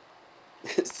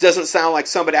 It doesn't sound like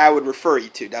somebody I would refer you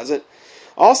to, does it?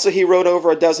 Also, he wrote over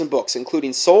a dozen books,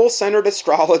 including Soul-Centered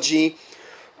Astrology,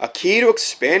 A Key to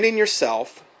Expanding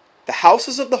Yourself, The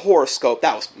Houses of the Horoscope.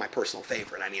 That was my personal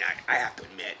favorite. I mean, I have to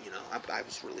admit, I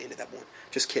was really into that one.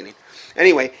 Just kidding.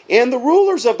 Anyway, and The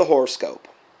Rulers of the Horoscope.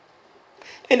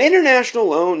 An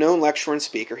international known lecturer and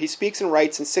speaker, he speaks and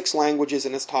writes in 6 languages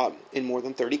and is taught in more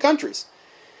than 30 countries.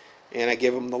 And I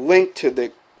give him the link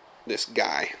to this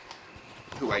guy,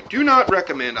 who I do not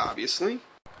recommend, obviously.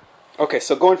 Okay,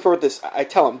 so going forward with this, I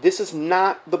tell him, this is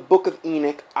not the Book of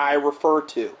Enoch I refer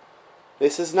to.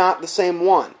 This is not the same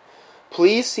one.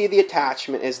 Please see the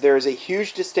attachment, as there is a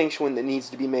huge distinction that needs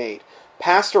to be made.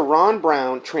 Pastor Ron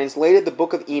Brown translated the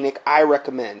Book of Enoch I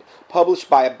recommend, published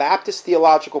by a Baptist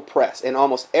theological press, and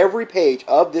almost every page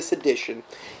of this edition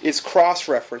is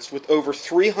cross-referenced with over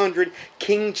 300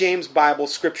 King James Bible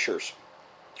scriptures,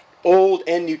 Old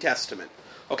and New Testament.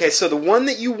 Okay, so the one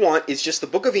that you want is just the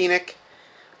Book of Enoch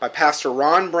by Pastor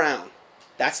Ron Brown.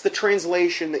 That's the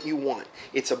translation that you want.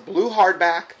 It's a blue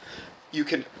hardback. You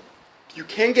can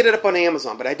get it up on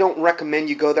Amazon, but I don't recommend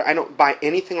you go there. I don't buy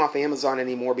anything off Amazon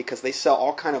anymore because they sell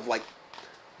all kind of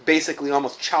basically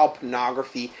almost child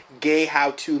pornography, gay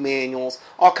how-to manuals,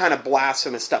 all kind of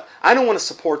blasphemous stuff. I don't want to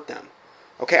support them.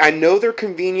 Okay, I know they're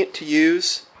convenient to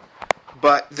use,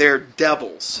 but they're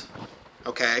devils.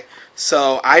 Okay,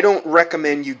 so I don't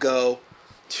recommend you go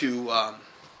to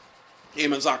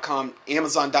Amazon.com.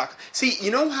 See,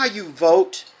 you know how you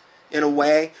vote in a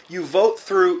way? You vote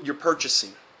through your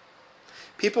purchasing.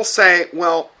 People say,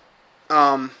 well,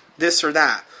 this or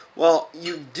that. Well,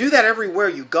 you do that everywhere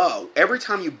you go. Every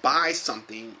time you buy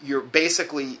something, you're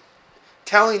basically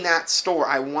telling that store,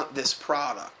 I want this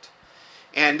product.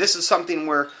 And this is something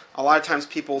where a lot of times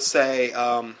people say,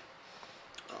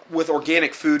 with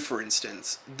organic food, for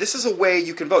instance, this is a way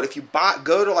you can vote. If you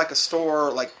go to a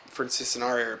store, like for instance in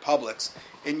our area, Publix,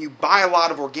 and you buy a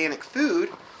lot of organic food,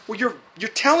 well, you're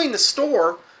telling the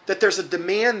store that there's a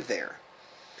demand there.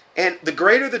 And the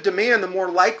greater the demand, the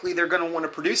more likely they're going to want to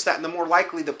produce that, and the more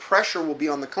likely the pressure will be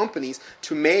on the companies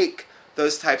to make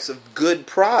those types of good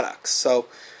products. So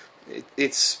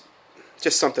it's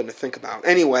just something to think about.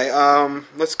 Anyway,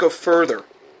 let's go further.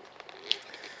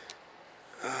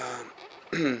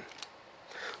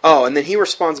 And then he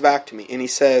responds back to me, and he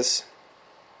says,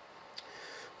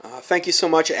 thank you so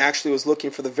much. I actually was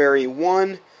looking for the very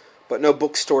one, but no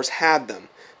bookstores had them.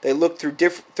 They looked through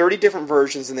 30 different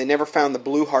versions, and they never found the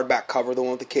blue hardback cover, the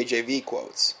one with the KJV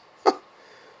quotes.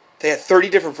 They had 30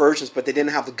 different versions, but they didn't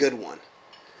have the good one.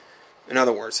 In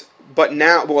other words. But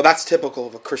now, well, that's typical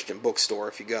of a Christian bookstore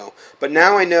if you go. But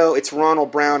now I know it's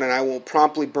Ronald Brown, and I will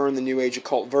promptly burn the New Age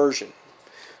occult version.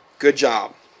 Good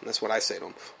job. That's what I say to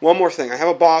him. One more thing. I have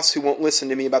a boss who won't listen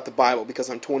to me about the Bible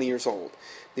because I'm 20 years old.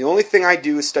 The only thing I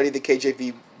do is study the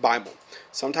KJV Bible.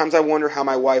 Sometimes I wonder how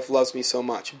my wife loves me so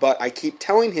much, but I keep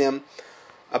telling him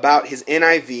about his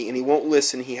NIV, and he won't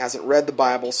listen. He hasn't read the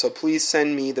Bible, so please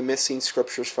send me the missing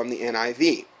scriptures from the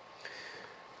NIV.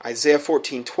 Isaiah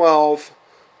 14:12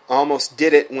 almost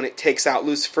did it when it takes out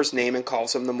Lucifer's name and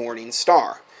calls him the morning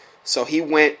star. So he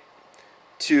went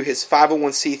to his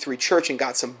 501c3 church and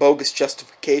got some bogus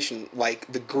justification, like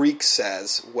the Greek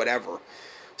says, whatever.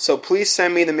 So please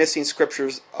send me the missing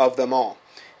scriptures of them all,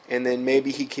 and then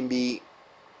maybe he can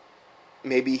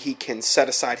set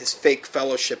aside his fake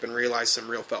fellowship and realize some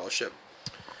real fellowship.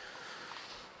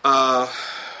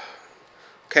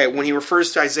 Okay, when he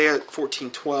refers to Isaiah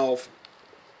 14:12,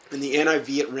 in the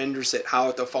NIV it renders it, how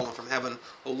art thou fallen from heaven,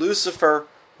 O Lucifer,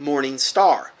 morning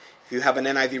star. If you have an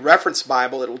NIV reference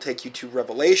Bible, it will take you to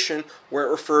Revelation, where it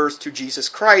refers to Jesus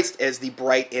Christ as the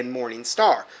bright and morning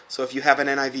star. So if you have an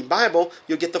NIV Bible,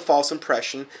 you'll get the false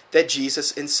impression that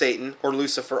Jesus and Satan, or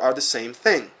Lucifer, are the same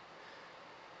thing.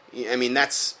 I mean,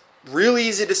 that's really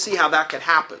easy to see how that could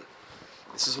happen.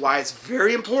 This is why it's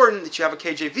very important that you have a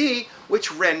KJV,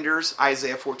 which renders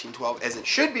Isaiah 14:12 as it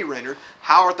should be rendered.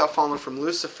 How art thou fallen from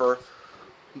Lucifer,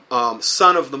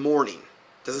 son of the morning.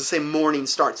 It doesn't say morning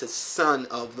star, it says son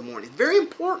of the morning. Very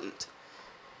important.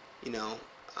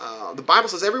 The Bible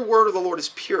says every word of the Lord is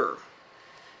pure.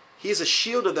 He is a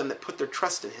shield of them that put their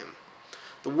trust in him.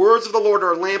 The words of the Lord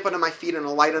are a lamp unto my feet and a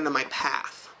light unto my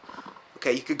path.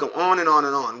 Okay, you could go on and on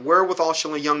and on. Wherewithal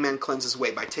shall a young man cleanse his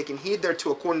way? By taking heed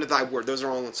thereto according to thy word. Those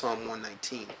are all in Psalm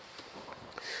 119.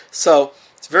 So,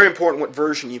 it's very important what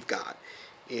version you've got.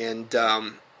 And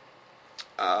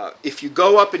if you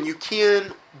go up and you key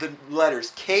in the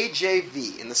letters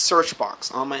KJV in the search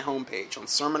box on my homepage on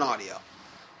Sermon Audio.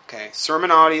 Okay,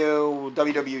 Sermon Audio,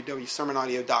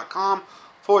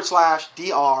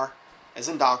 www.sermonaudio.com/Dr. as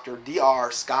in Dr.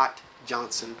 Dr. Scott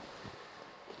Johnson.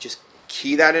 Just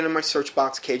key that into my search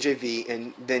box, KJV,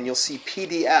 and then you'll see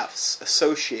PDFs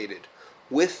associated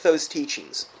with those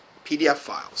teachings, PDF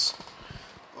files.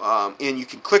 And you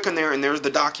can click on there, and there's the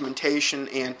documentation.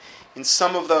 And in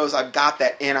some of those, I've got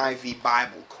that NIV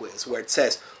Bible quiz where it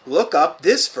says, look up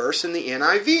this verse in the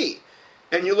NIV.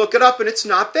 And you look it up, and it's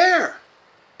not there.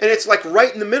 And it's like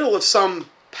right in the middle of some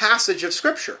passage of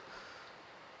Scripture.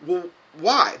 Well,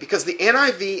 why? Because the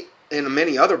NIV and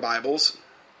many other Bibles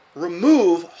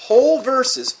remove whole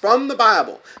verses from the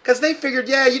Bible. Because they figured,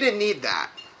 you didn't need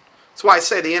that. That's why I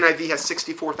say the NIV has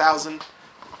 64,000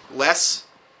 less,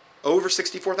 over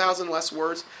 64,000 less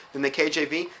words than the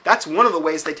KJV. That's one of the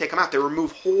ways they take them out. They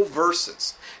remove whole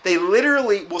verses. They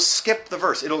literally will skip the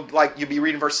verse. It'll you'll be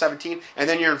reading verse 17, and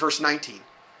then you're in verse 19.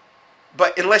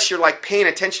 But unless you're paying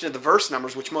attention to the verse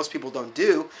numbers, which most people don't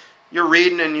do, you're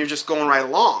reading and you're just going right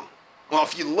along. Well,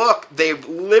 if you look, they've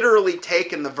literally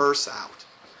taken the verse out.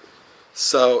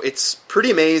 So it's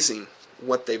pretty amazing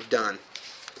what they've done.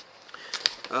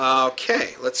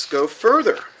 Okay, let's go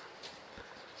further.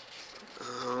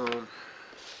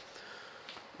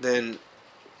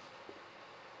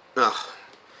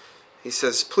 He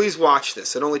says, please watch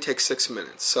this. It only takes 6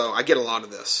 minutes, so I get a lot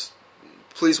of this.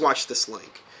 Please watch this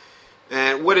link.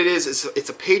 And what it is it's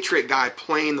a Patriot guy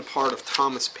playing the part of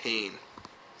Thomas Paine.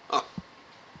 Oh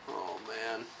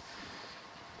man.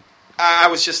 I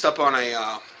was just up on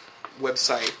a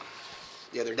website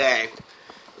the other day.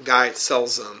 A guy that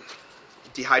sells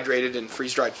dehydrated and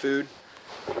freeze-dried food.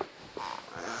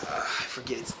 I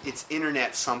forget, it's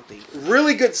internet something.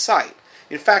 Really good site.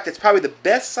 In fact, it's probably the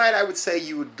best site I would say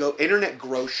you would go. Internet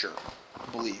Grocer, I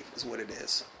believe, is what it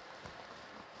is.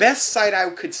 Best site I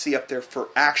could see up there for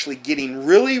actually getting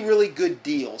really, really good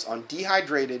deals on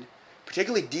dehydrated,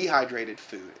 particularly dehydrated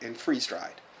food and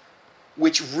freeze-dried,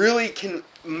 which really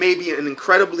may be an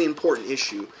incredibly important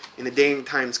issue in the day and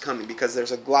times coming, because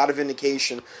there's a lot of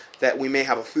indication that we may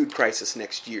have a food crisis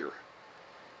next year.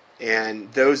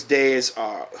 And those days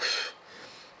are,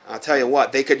 I'll tell you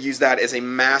what, they could use that as a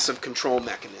massive control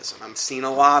mechanism. I'm seeing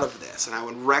a lot of this, and I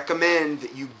would recommend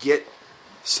that you get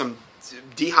some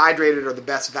dehydrated or the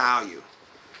best value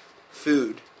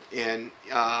food and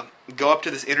go up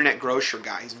to this Internet Grocer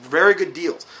guy. He's very good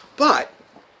deals. But,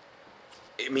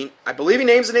 I believe he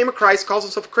names the name of Christ, calls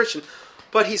himself a Christian,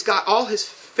 but he's got all his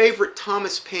favorite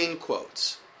Thomas Paine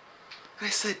quotes. And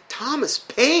I said, Thomas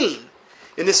Paine?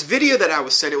 In this video that I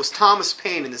was sent, it was Thomas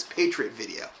Paine in this Patriot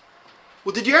video.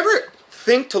 Well, did you ever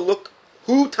think to look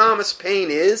who Thomas Paine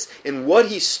is and what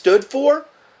he stood for?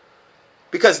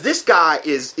 Because this guy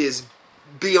is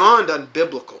beyond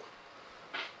unbiblical.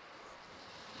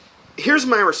 Here's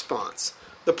my response.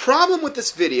 The problem with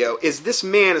this video is this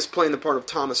man is playing the part of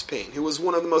Thomas Paine, who was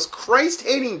one of the most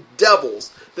Christ-hating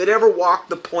devils that ever walked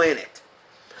the planet.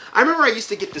 I remember I used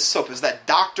to get this soap. It was that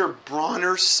Dr.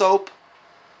 Bronner soap.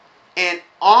 And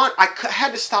I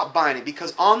had to stop buying it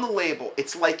because on the label,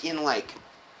 it's in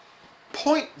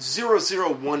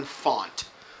 0.001 font.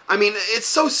 It's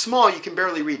so small you can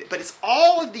barely read it. But it's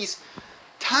all of these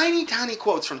tiny, tiny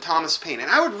quotes from Thomas Paine. And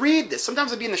I would read this.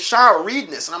 Sometimes I'd be in the shower reading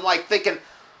this, and I'm thinking,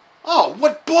 oh,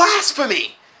 what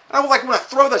blasphemy! And I would want to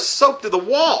throw the soap to the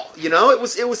wall. It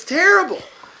was terrible.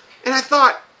 And I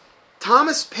thought,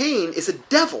 Thomas Paine is a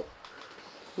devil.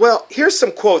 Well, here's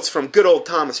some quotes from good old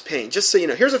Thomas Paine. Just so you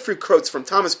know, here's a few quotes from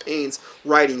Thomas Paine's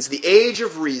writings, The Age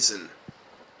of Reason.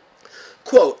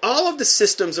 Quote, all of the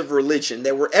systems of religion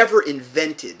that were ever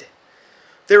invented,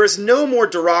 there is no more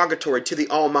derogatory to the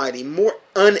Almighty, more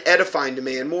unedifying to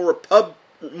man, more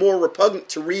repugnant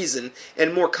to reason,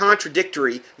 and more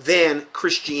contradictory than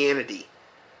Christianity.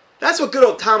 That's what good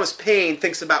old Thomas Paine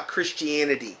thinks about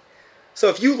Christianity. So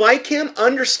if you like him,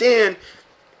 understand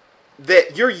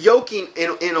that you're yoking,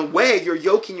 in a way, you're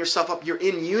yoking yourself up. You're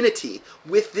in unity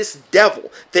with this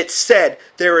devil that said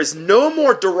there is no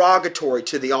more derogatory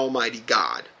to the Almighty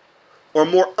God, or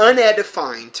more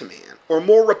unedifying to man, or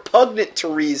more repugnant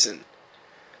to reason,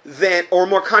 or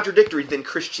more contradictory than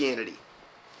Christianity.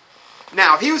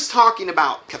 Now, if he was talking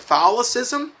about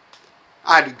Catholicism,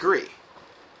 I'd agree.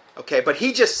 Okay, but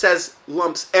he just says,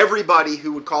 lumps everybody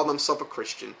who would call themselves a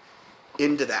Christian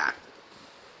into that.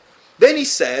 Then he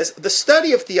says, the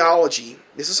study of theology,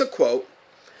 this is a quote,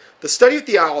 the study of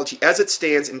theology as it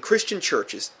stands in Christian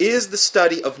churches is the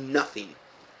study of nothing.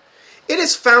 It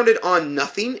is founded on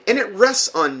nothing, and it rests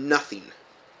on nothing.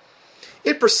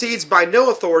 It proceeds by no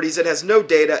authorities, it has no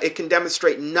data, it can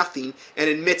demonstrate nothing, and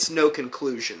admits no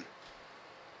conclusion.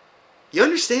 You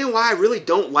understand why I really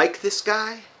don't like this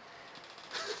guy?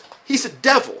 He's a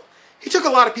devil. He took a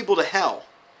lot of people to hell,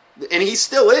 and he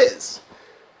still is.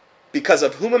 Because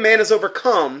of whom a man is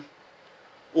overcome,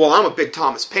 well, I'm a big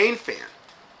Thomas Paine fan.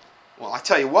 Well, I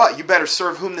tell you what, you better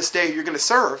serve whom this day you're going to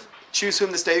serve. Choose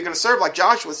whom this day you're going to serve, like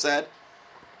Joshua said.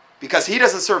 Because he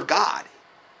doesn't serve God.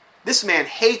 This man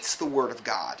hates the Word of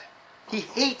God. He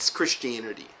hates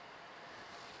Christianity.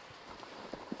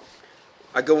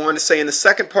 I go on to say in the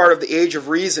second part of the Age of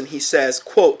Reason, he says,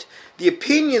 quote, the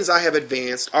opinions I have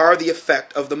advanced are the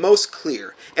effect of the most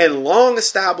clear and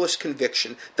long-established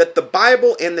conviction that the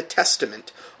Bible and the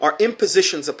Testament are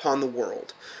impositions upon the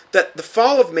world, that the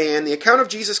fall of man, the account of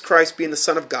Jesus Christ being the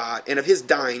Son of God, and of his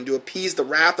dying to appease the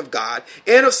wrath of God,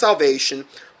 and of salvation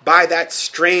by that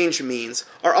strange means,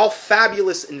 are all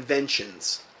fabulous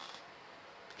inventions.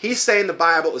 He's saying the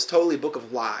Bible is totally a book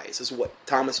of lies, is what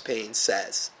Thomas Paine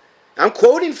says. I'm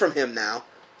quoting from him now.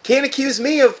 Can't accuse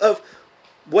me of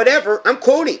whatever. I'm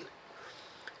quoting.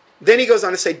 Then he goes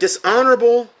on to say,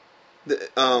 dishonorable,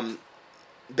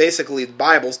 basically the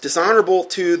Bible's dishonorable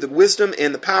to the wisdom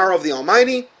and the power of the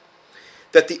Almighty,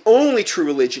 that the only true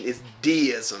religion is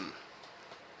deism.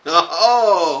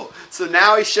 Oh, so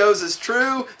now he shows his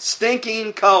true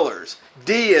stinking colors.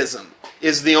 Deism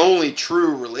is the only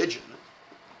true religion.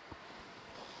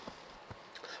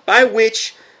 By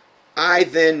which I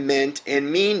then meant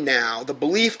and mean now the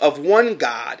belief of one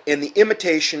God and the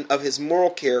imitation of his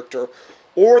moral character,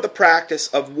 or the practice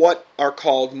of what are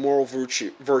called moral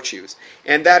virtues,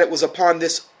 and that it was upon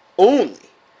this only,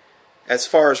 as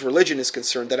far as religion is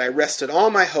concerned, that I rested all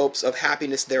my hopes of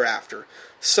happiness thereafter.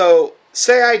 So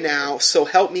say I now, so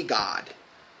help me God.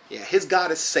 Yeah, his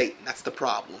God is Satan. That's the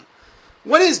problem.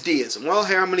 What is deism? Well,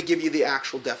 here I'm going to give you the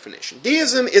actual definition.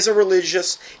 Deism is a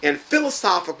religious and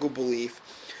philosophical belief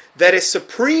that a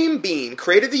supreme being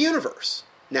created the universe.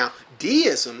 Now,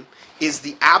 deism is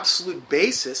the absolute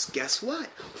basis, guess what?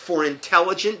 For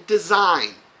intelligent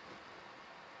design.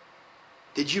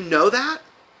 Did you know that?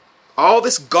 All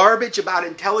this garbage about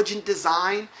intelligent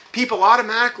design, people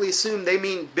automatically assume they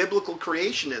mean biblical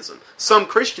creationism. Some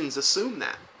Christians assume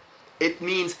that. It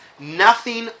means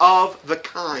nothing of the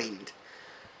kind.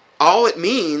 All it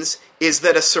means is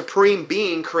that a supreme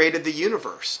being created the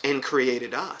universe and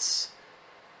created us.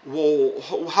 Well,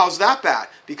 how's that bad?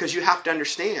 Because you have to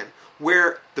understand,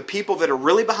 where the people that are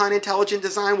really behind intelligent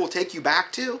design will take you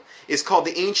back to is called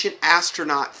the ancient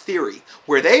astronaut theory,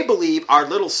 where they believe our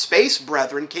little space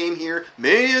brethren came here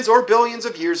millions or billions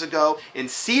of years ago and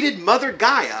seeded Mother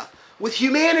Gaia with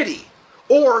humanity.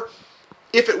 Or,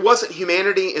 if it wasn't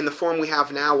humanity in the form we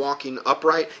have now, walking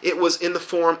upright, it was in the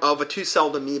form of a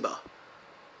two-celled amoeba.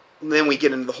 And then we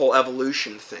get into the whole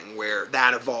evolution thing, where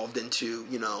that evolved into,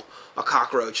 a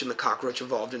cockroach, and the cockroach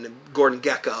evolved into Gordon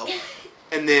Gekko.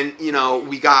 And then,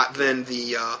 we got then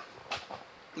the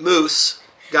moose.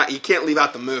 You can't leave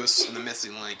out the moose in the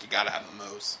missing link. You got to have the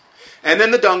moose. And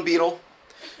then the dung beetle.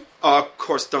 Of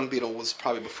course, dung beetle was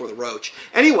probably before the roach.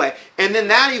 Anyway, and then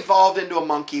that evolved into a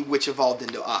monkey, which evolved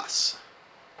into us.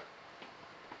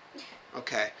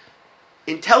 Okay.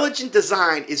 Intelligent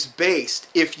design is based,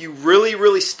 if you really,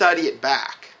 really study it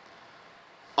back,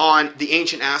 on the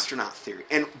ancient astronaut theory.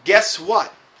 And guess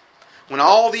what? When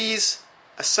all these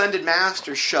ascended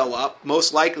masters show up,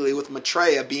 most likely with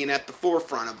Maitreya being at the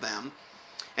forefront of them,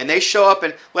 and they show up,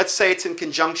 and let's say it's in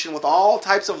conjunction with all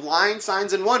types of lying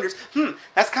signs and wonders.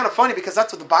 That's kind of funny, because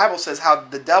that's what the Bible says, how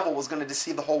the devil was going to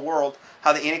deceive the whole world,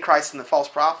 how the Antichrist and the false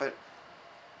prophet,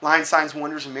 lying signs,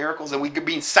 wonders, and miracles, and we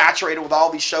being saturated with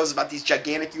all these shows about these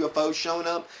gigantic UFOs showing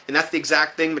up, and that's the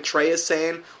exact thing Maitreya is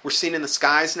saying. We're seeing in the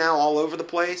skies now all over the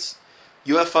place.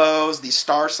 UFOs, these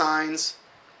star signs.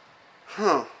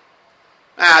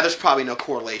 There's probably no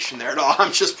correlation there at all.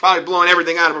 I'm just probably blowing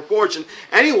everything out of proportion.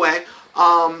 Anyway,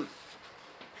 all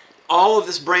of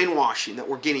this brainwashing that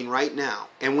we're getting right now,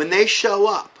 and when they show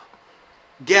up,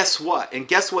 guess what? And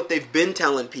guess what they've been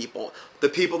telling people? The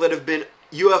people that have been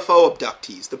UFO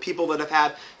abductees, the people that have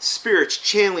had spirits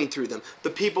channeling through them, the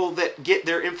people that get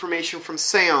their information from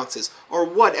seances, or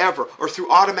whatever, or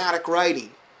through automatic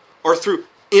writing, or through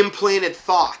implanted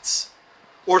thoughts,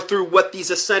 or through what these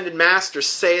ascended masters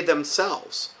say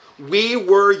themselves. We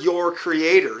were your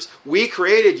creators. We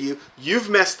created you. You've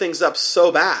messed things up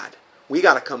so bad. We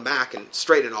got to come back and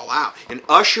straighten it all out and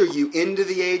usher you into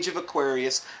the age of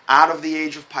Aquarius, out of the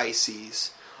age of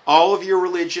Pisces. All of your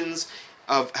religions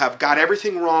have got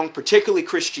everything wrong, particularly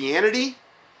Christianity.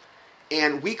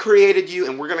 And we created you,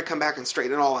 and we're going to come back and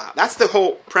straighten it all out. That's the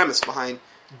whole premise behind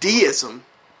deism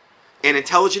and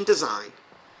intelligent design.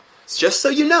 It's just so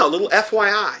you know, a little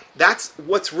FYI. That's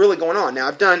what's really going on. Now,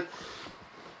 I've done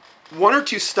 1 or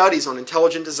 2 studies on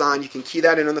intelligent design. You can key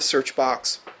that in the search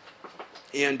box,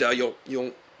 and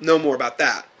you'll know more about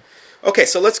that. Okay,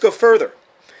 so let's go further.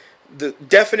 The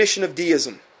definition of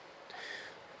deism.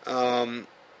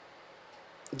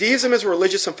 Deism is a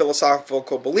religious and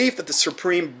philosophical belief that the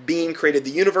Supreme Being created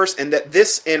the universe and that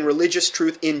this and religious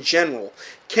truth in general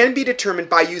can be determined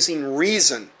by using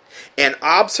reason and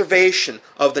observation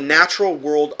of the natural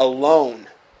world alone.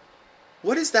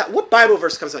 What is that? What Bible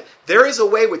verse comes to mind? There is a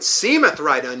way which seemeth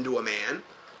right unto a man,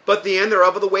 but the end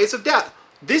thereof are the ways of death.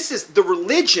 This is the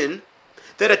religion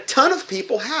that a ton of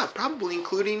people have, probably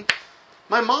including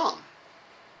my mom.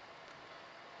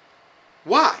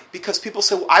 Why? Because people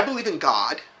say, well, I believe in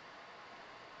God.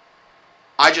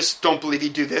 I just don't believe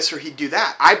he'd do this or he'd do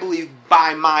that. I believe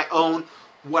by my own,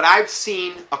 what I've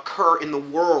seen occur in the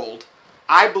world,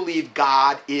 I believe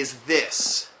God is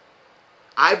this.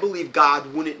 I believe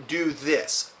God wouldn't do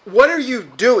this. What are you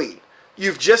doing?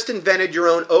 You've just invented your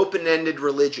own open-ended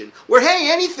religion where,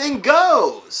 hey, anything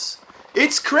goes.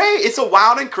 It's crazy. It's a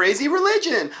wild and crazy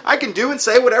religion. I can do and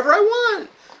say whatever I want.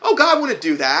 Oh, God wouldn't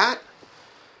do that.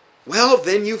 Well,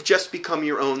 then you've just become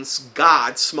your own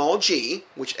God, small g,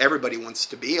 which everybody wants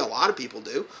to be. A lot of people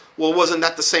do. Well, wasn't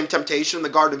that the same temptation in the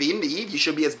Garden of Eden to Eve? You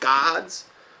should be as gods.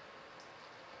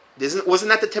 Wasn't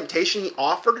that the temptation he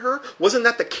offered her? Wasn't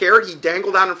that the carrot he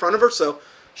dangled out in front of her so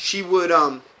she would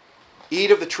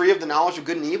eat of the tree of the knowledge of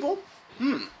good and evil?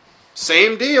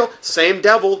 Same deal. Same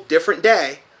devil, different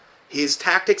day. His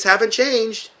tactics haven't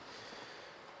changed.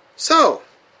 So,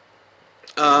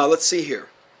 let's see here.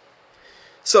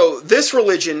 So this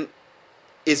religion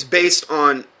is based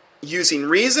on using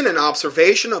reason and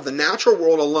observation of the natural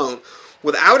world alone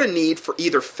without a need for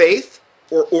either faith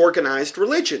or organized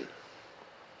religion.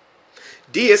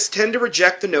 Deists tend to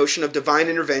reject the notion of divine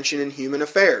intervention in human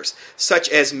affairs, such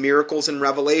as miracles and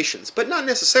revelations, but not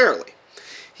necessarily.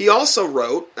 He also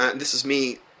wrote, this is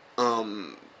me,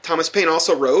 Thomas Paine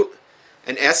also wrote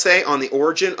an essay on the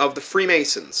origin of the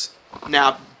Freemasons.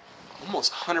 Now,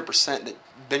 almost 100% that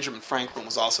Benjamin Franklin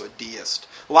was also a deist.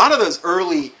 A lot of those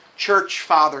early church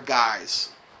father guys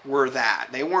were that.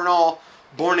 They weren't all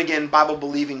born-again,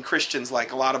 Bible-believing Christians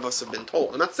like a lot of us have been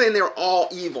told. I'm not saying they were all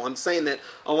evil. I'm saying that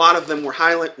a lot of them were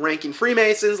high-ranking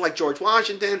Freemasons like George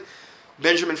Washington.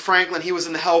 Benjamin Franklin, he was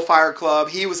in the Hellfire Club.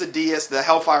 He was a deist. The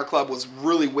Hellfire Club was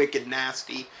really wicked,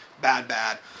 nasty,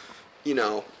 bad. You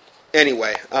know,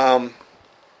 anyway.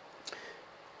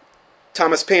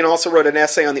 Thomas Paine also wrote an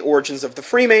essay on the origins of the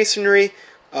Freemasonry.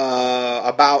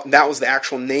 That was the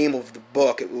actual name of the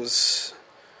book. It was,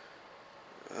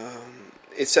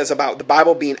 it says about the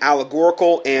Bible being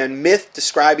allegorical and myth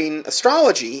describing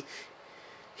astrology.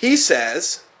 He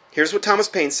says, here's what Thomas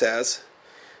Paine says,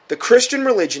 the Christian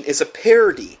religion is a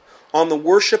parody on the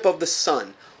worship of the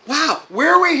sun. Wow,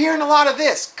 where are we hearing a lot of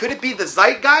this? Could it be the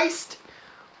Zeitgeist?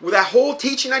 With that whole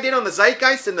teaching I did on the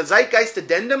Zeitgeist and the Zeitgeist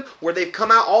Addendum, where they've come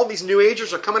out, all these New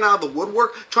Agers are coming out of the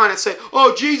woodwork trying to say,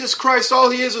 oh, Jesus Christ, all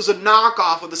he is a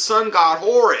knockoff of the sun god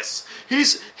Horus.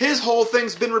 His whole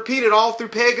thing's been repeated all through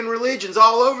pagan religions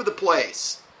all over the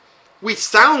place. We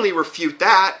soundly refute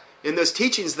that in those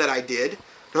teachings that I did.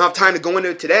 I don't have time to go into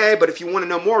it today, but if you want to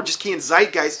know more, just key in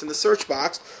Zeitgeist in the search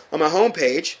box on my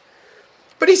homepage.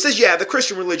 But he says, yeah, the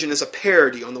Christian religion is a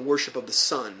parody on the worship of the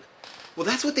sun. Well,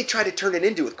 that's what they try to turn it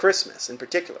into with Christmas in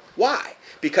particular. Why?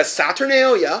 Because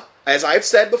Saturnalia, as I've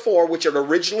said before, which it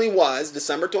originally was,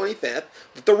 December 25th,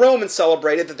 that the Romans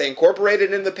celebrated, that they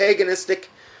incorporated into the paganistic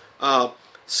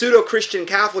pseudo-Christian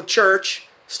Catholic Church,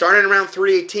 starting around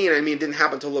 318. I mean, it didn't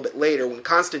happen until a little bit later when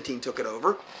Constantine took it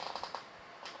over.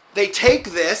 They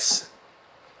take this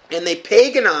and they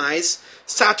paganize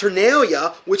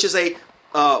Saturnalia, which is a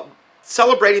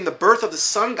celebrating the birth of the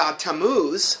sun god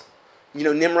Tammuz. You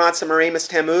know, Nimrod, Semiramis,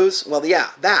 Tammuz? Well,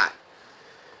 yeah, that.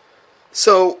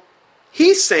 So,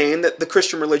 he's saying that the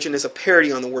Christian religion is a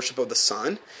parody on the worship of the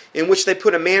sun, in which they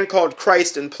put a man called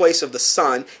Christ in place of the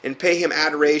sun and pay him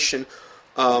adoration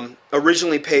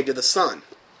originally paid to the sun.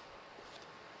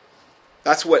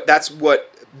 That's what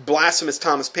blasphemous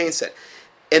Thomas Paine said.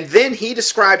 And then he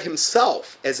described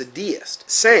himself as a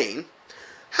deist, saying,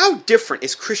 how different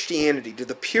is Christianity to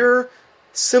the pure,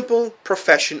 simple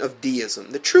profession of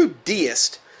deism? The true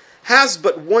deist has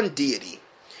but one deity.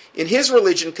 And his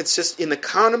religion consists in the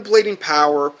contemplating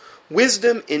power,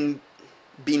 wisdom, and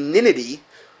benignity.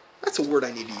 That's a word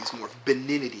I need to use more.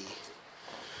 Benignity.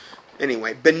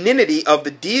 Anyway, benignity of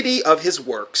the deity of his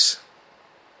works.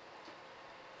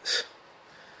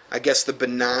 I guess the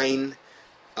benign,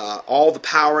 all the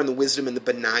power and the wisdom and the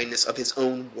benignness of his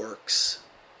own works.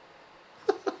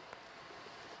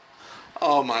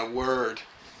 Oh my word.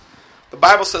 The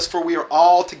Bible says, for we are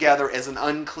all together as an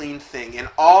unclean thing, and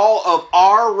all of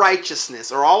our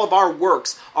righteousness, or all of our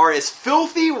works, are as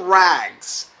filthy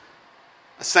rags,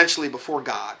 essentially before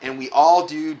God. And we all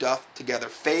doth together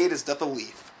fade as doth a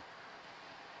leaf.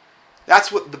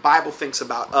 That's what the Bible thinks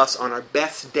about us on our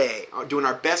best day, doing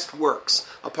our best works,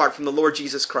 apart from the Lord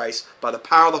Jesus Christ, by the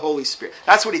power of the Holy Spirit.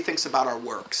 That's what he thinks about our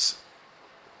works.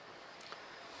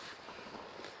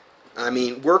 I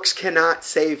mean, works cannot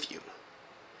save you.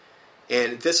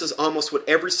 And this is almost what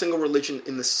every single religion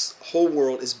in this whole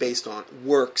world is based on.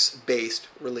 Works-based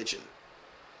religion.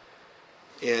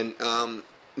 And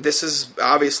this is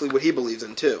obviously what he believes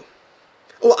in too.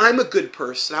 Oh, I'm a good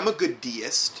person. I'm a good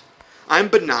deist. I'm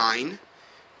benign.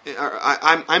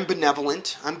 I'm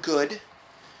benevolent. I'm good.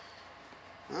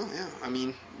 Oh yeah, I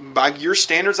mean, by your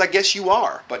standards, I guess you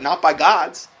are, but not by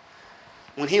God's.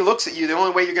 When he looks at you, the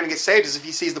only way you're going to get saved is if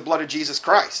he sees the blood of Jesus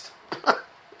Christ. I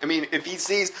mean, if he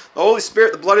sees the Holy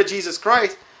Spirit, the blood of Jesus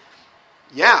Christ,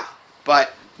 yeah,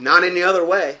 but not any other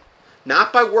way.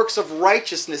 Not by works of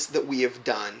righteousness that we have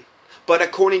done, but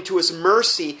according to his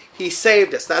mercy, he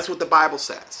saved us. That's what the Bible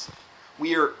says.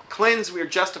 We are cleansed, we are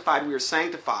justified, we are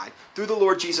sanctified through the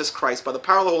Lord Jesus Christ by the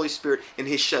power of the Holy Spirit and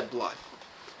his shed blood.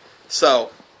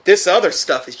 So, this other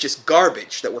stuff is just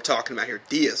garbage that we're talking about here,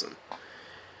 deism.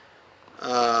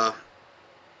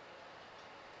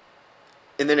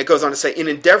 And then it goes on to say, in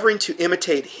endeavoring to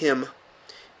imitate him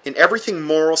in everything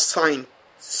moral,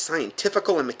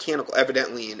 scientifical, and mechanical,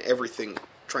 evidently in everything,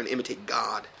 trying to imitate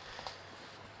God.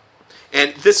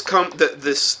 And this quotes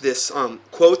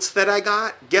that I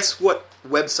got, guess what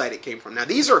website it came from? Now,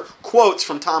 these are quotes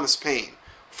from Thomas Paine,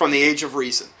 from The Age of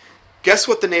Reason. Guess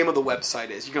what the name of the website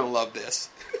is? You're going to love this.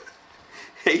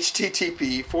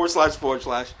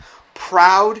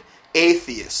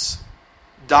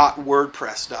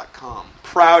 http://proudatheists.wordpress.com.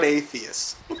 Proud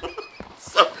atheists.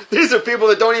 So these are people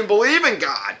that don't even believe in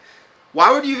God.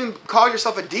 Why would you even call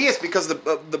yourself a deist? Because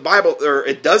the Bible, or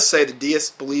it does say the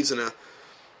deist believes in a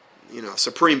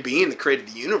supreme being that created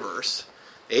the universe.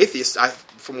 Atheists,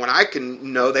 from what I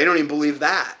can know, they don't even believe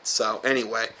that. So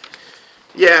anyway,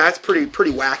 yeah, that's pretty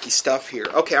wacky stuff here.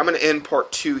 Okay, I'm going to end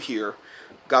part 2 here.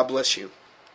 God bless you.